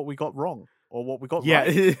tell us what we got wrong or what we got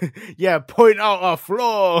right. Yeah, point out our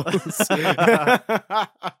flaws.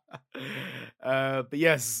 But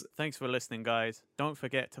yes, thanks for listening, guys. Don't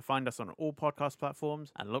forget to find us on all podcast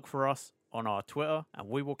platforms and look for us on our Twitter, and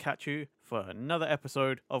we will catch you for another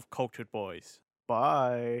episode of Cultured Boys.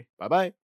 Bye. Bye-bye.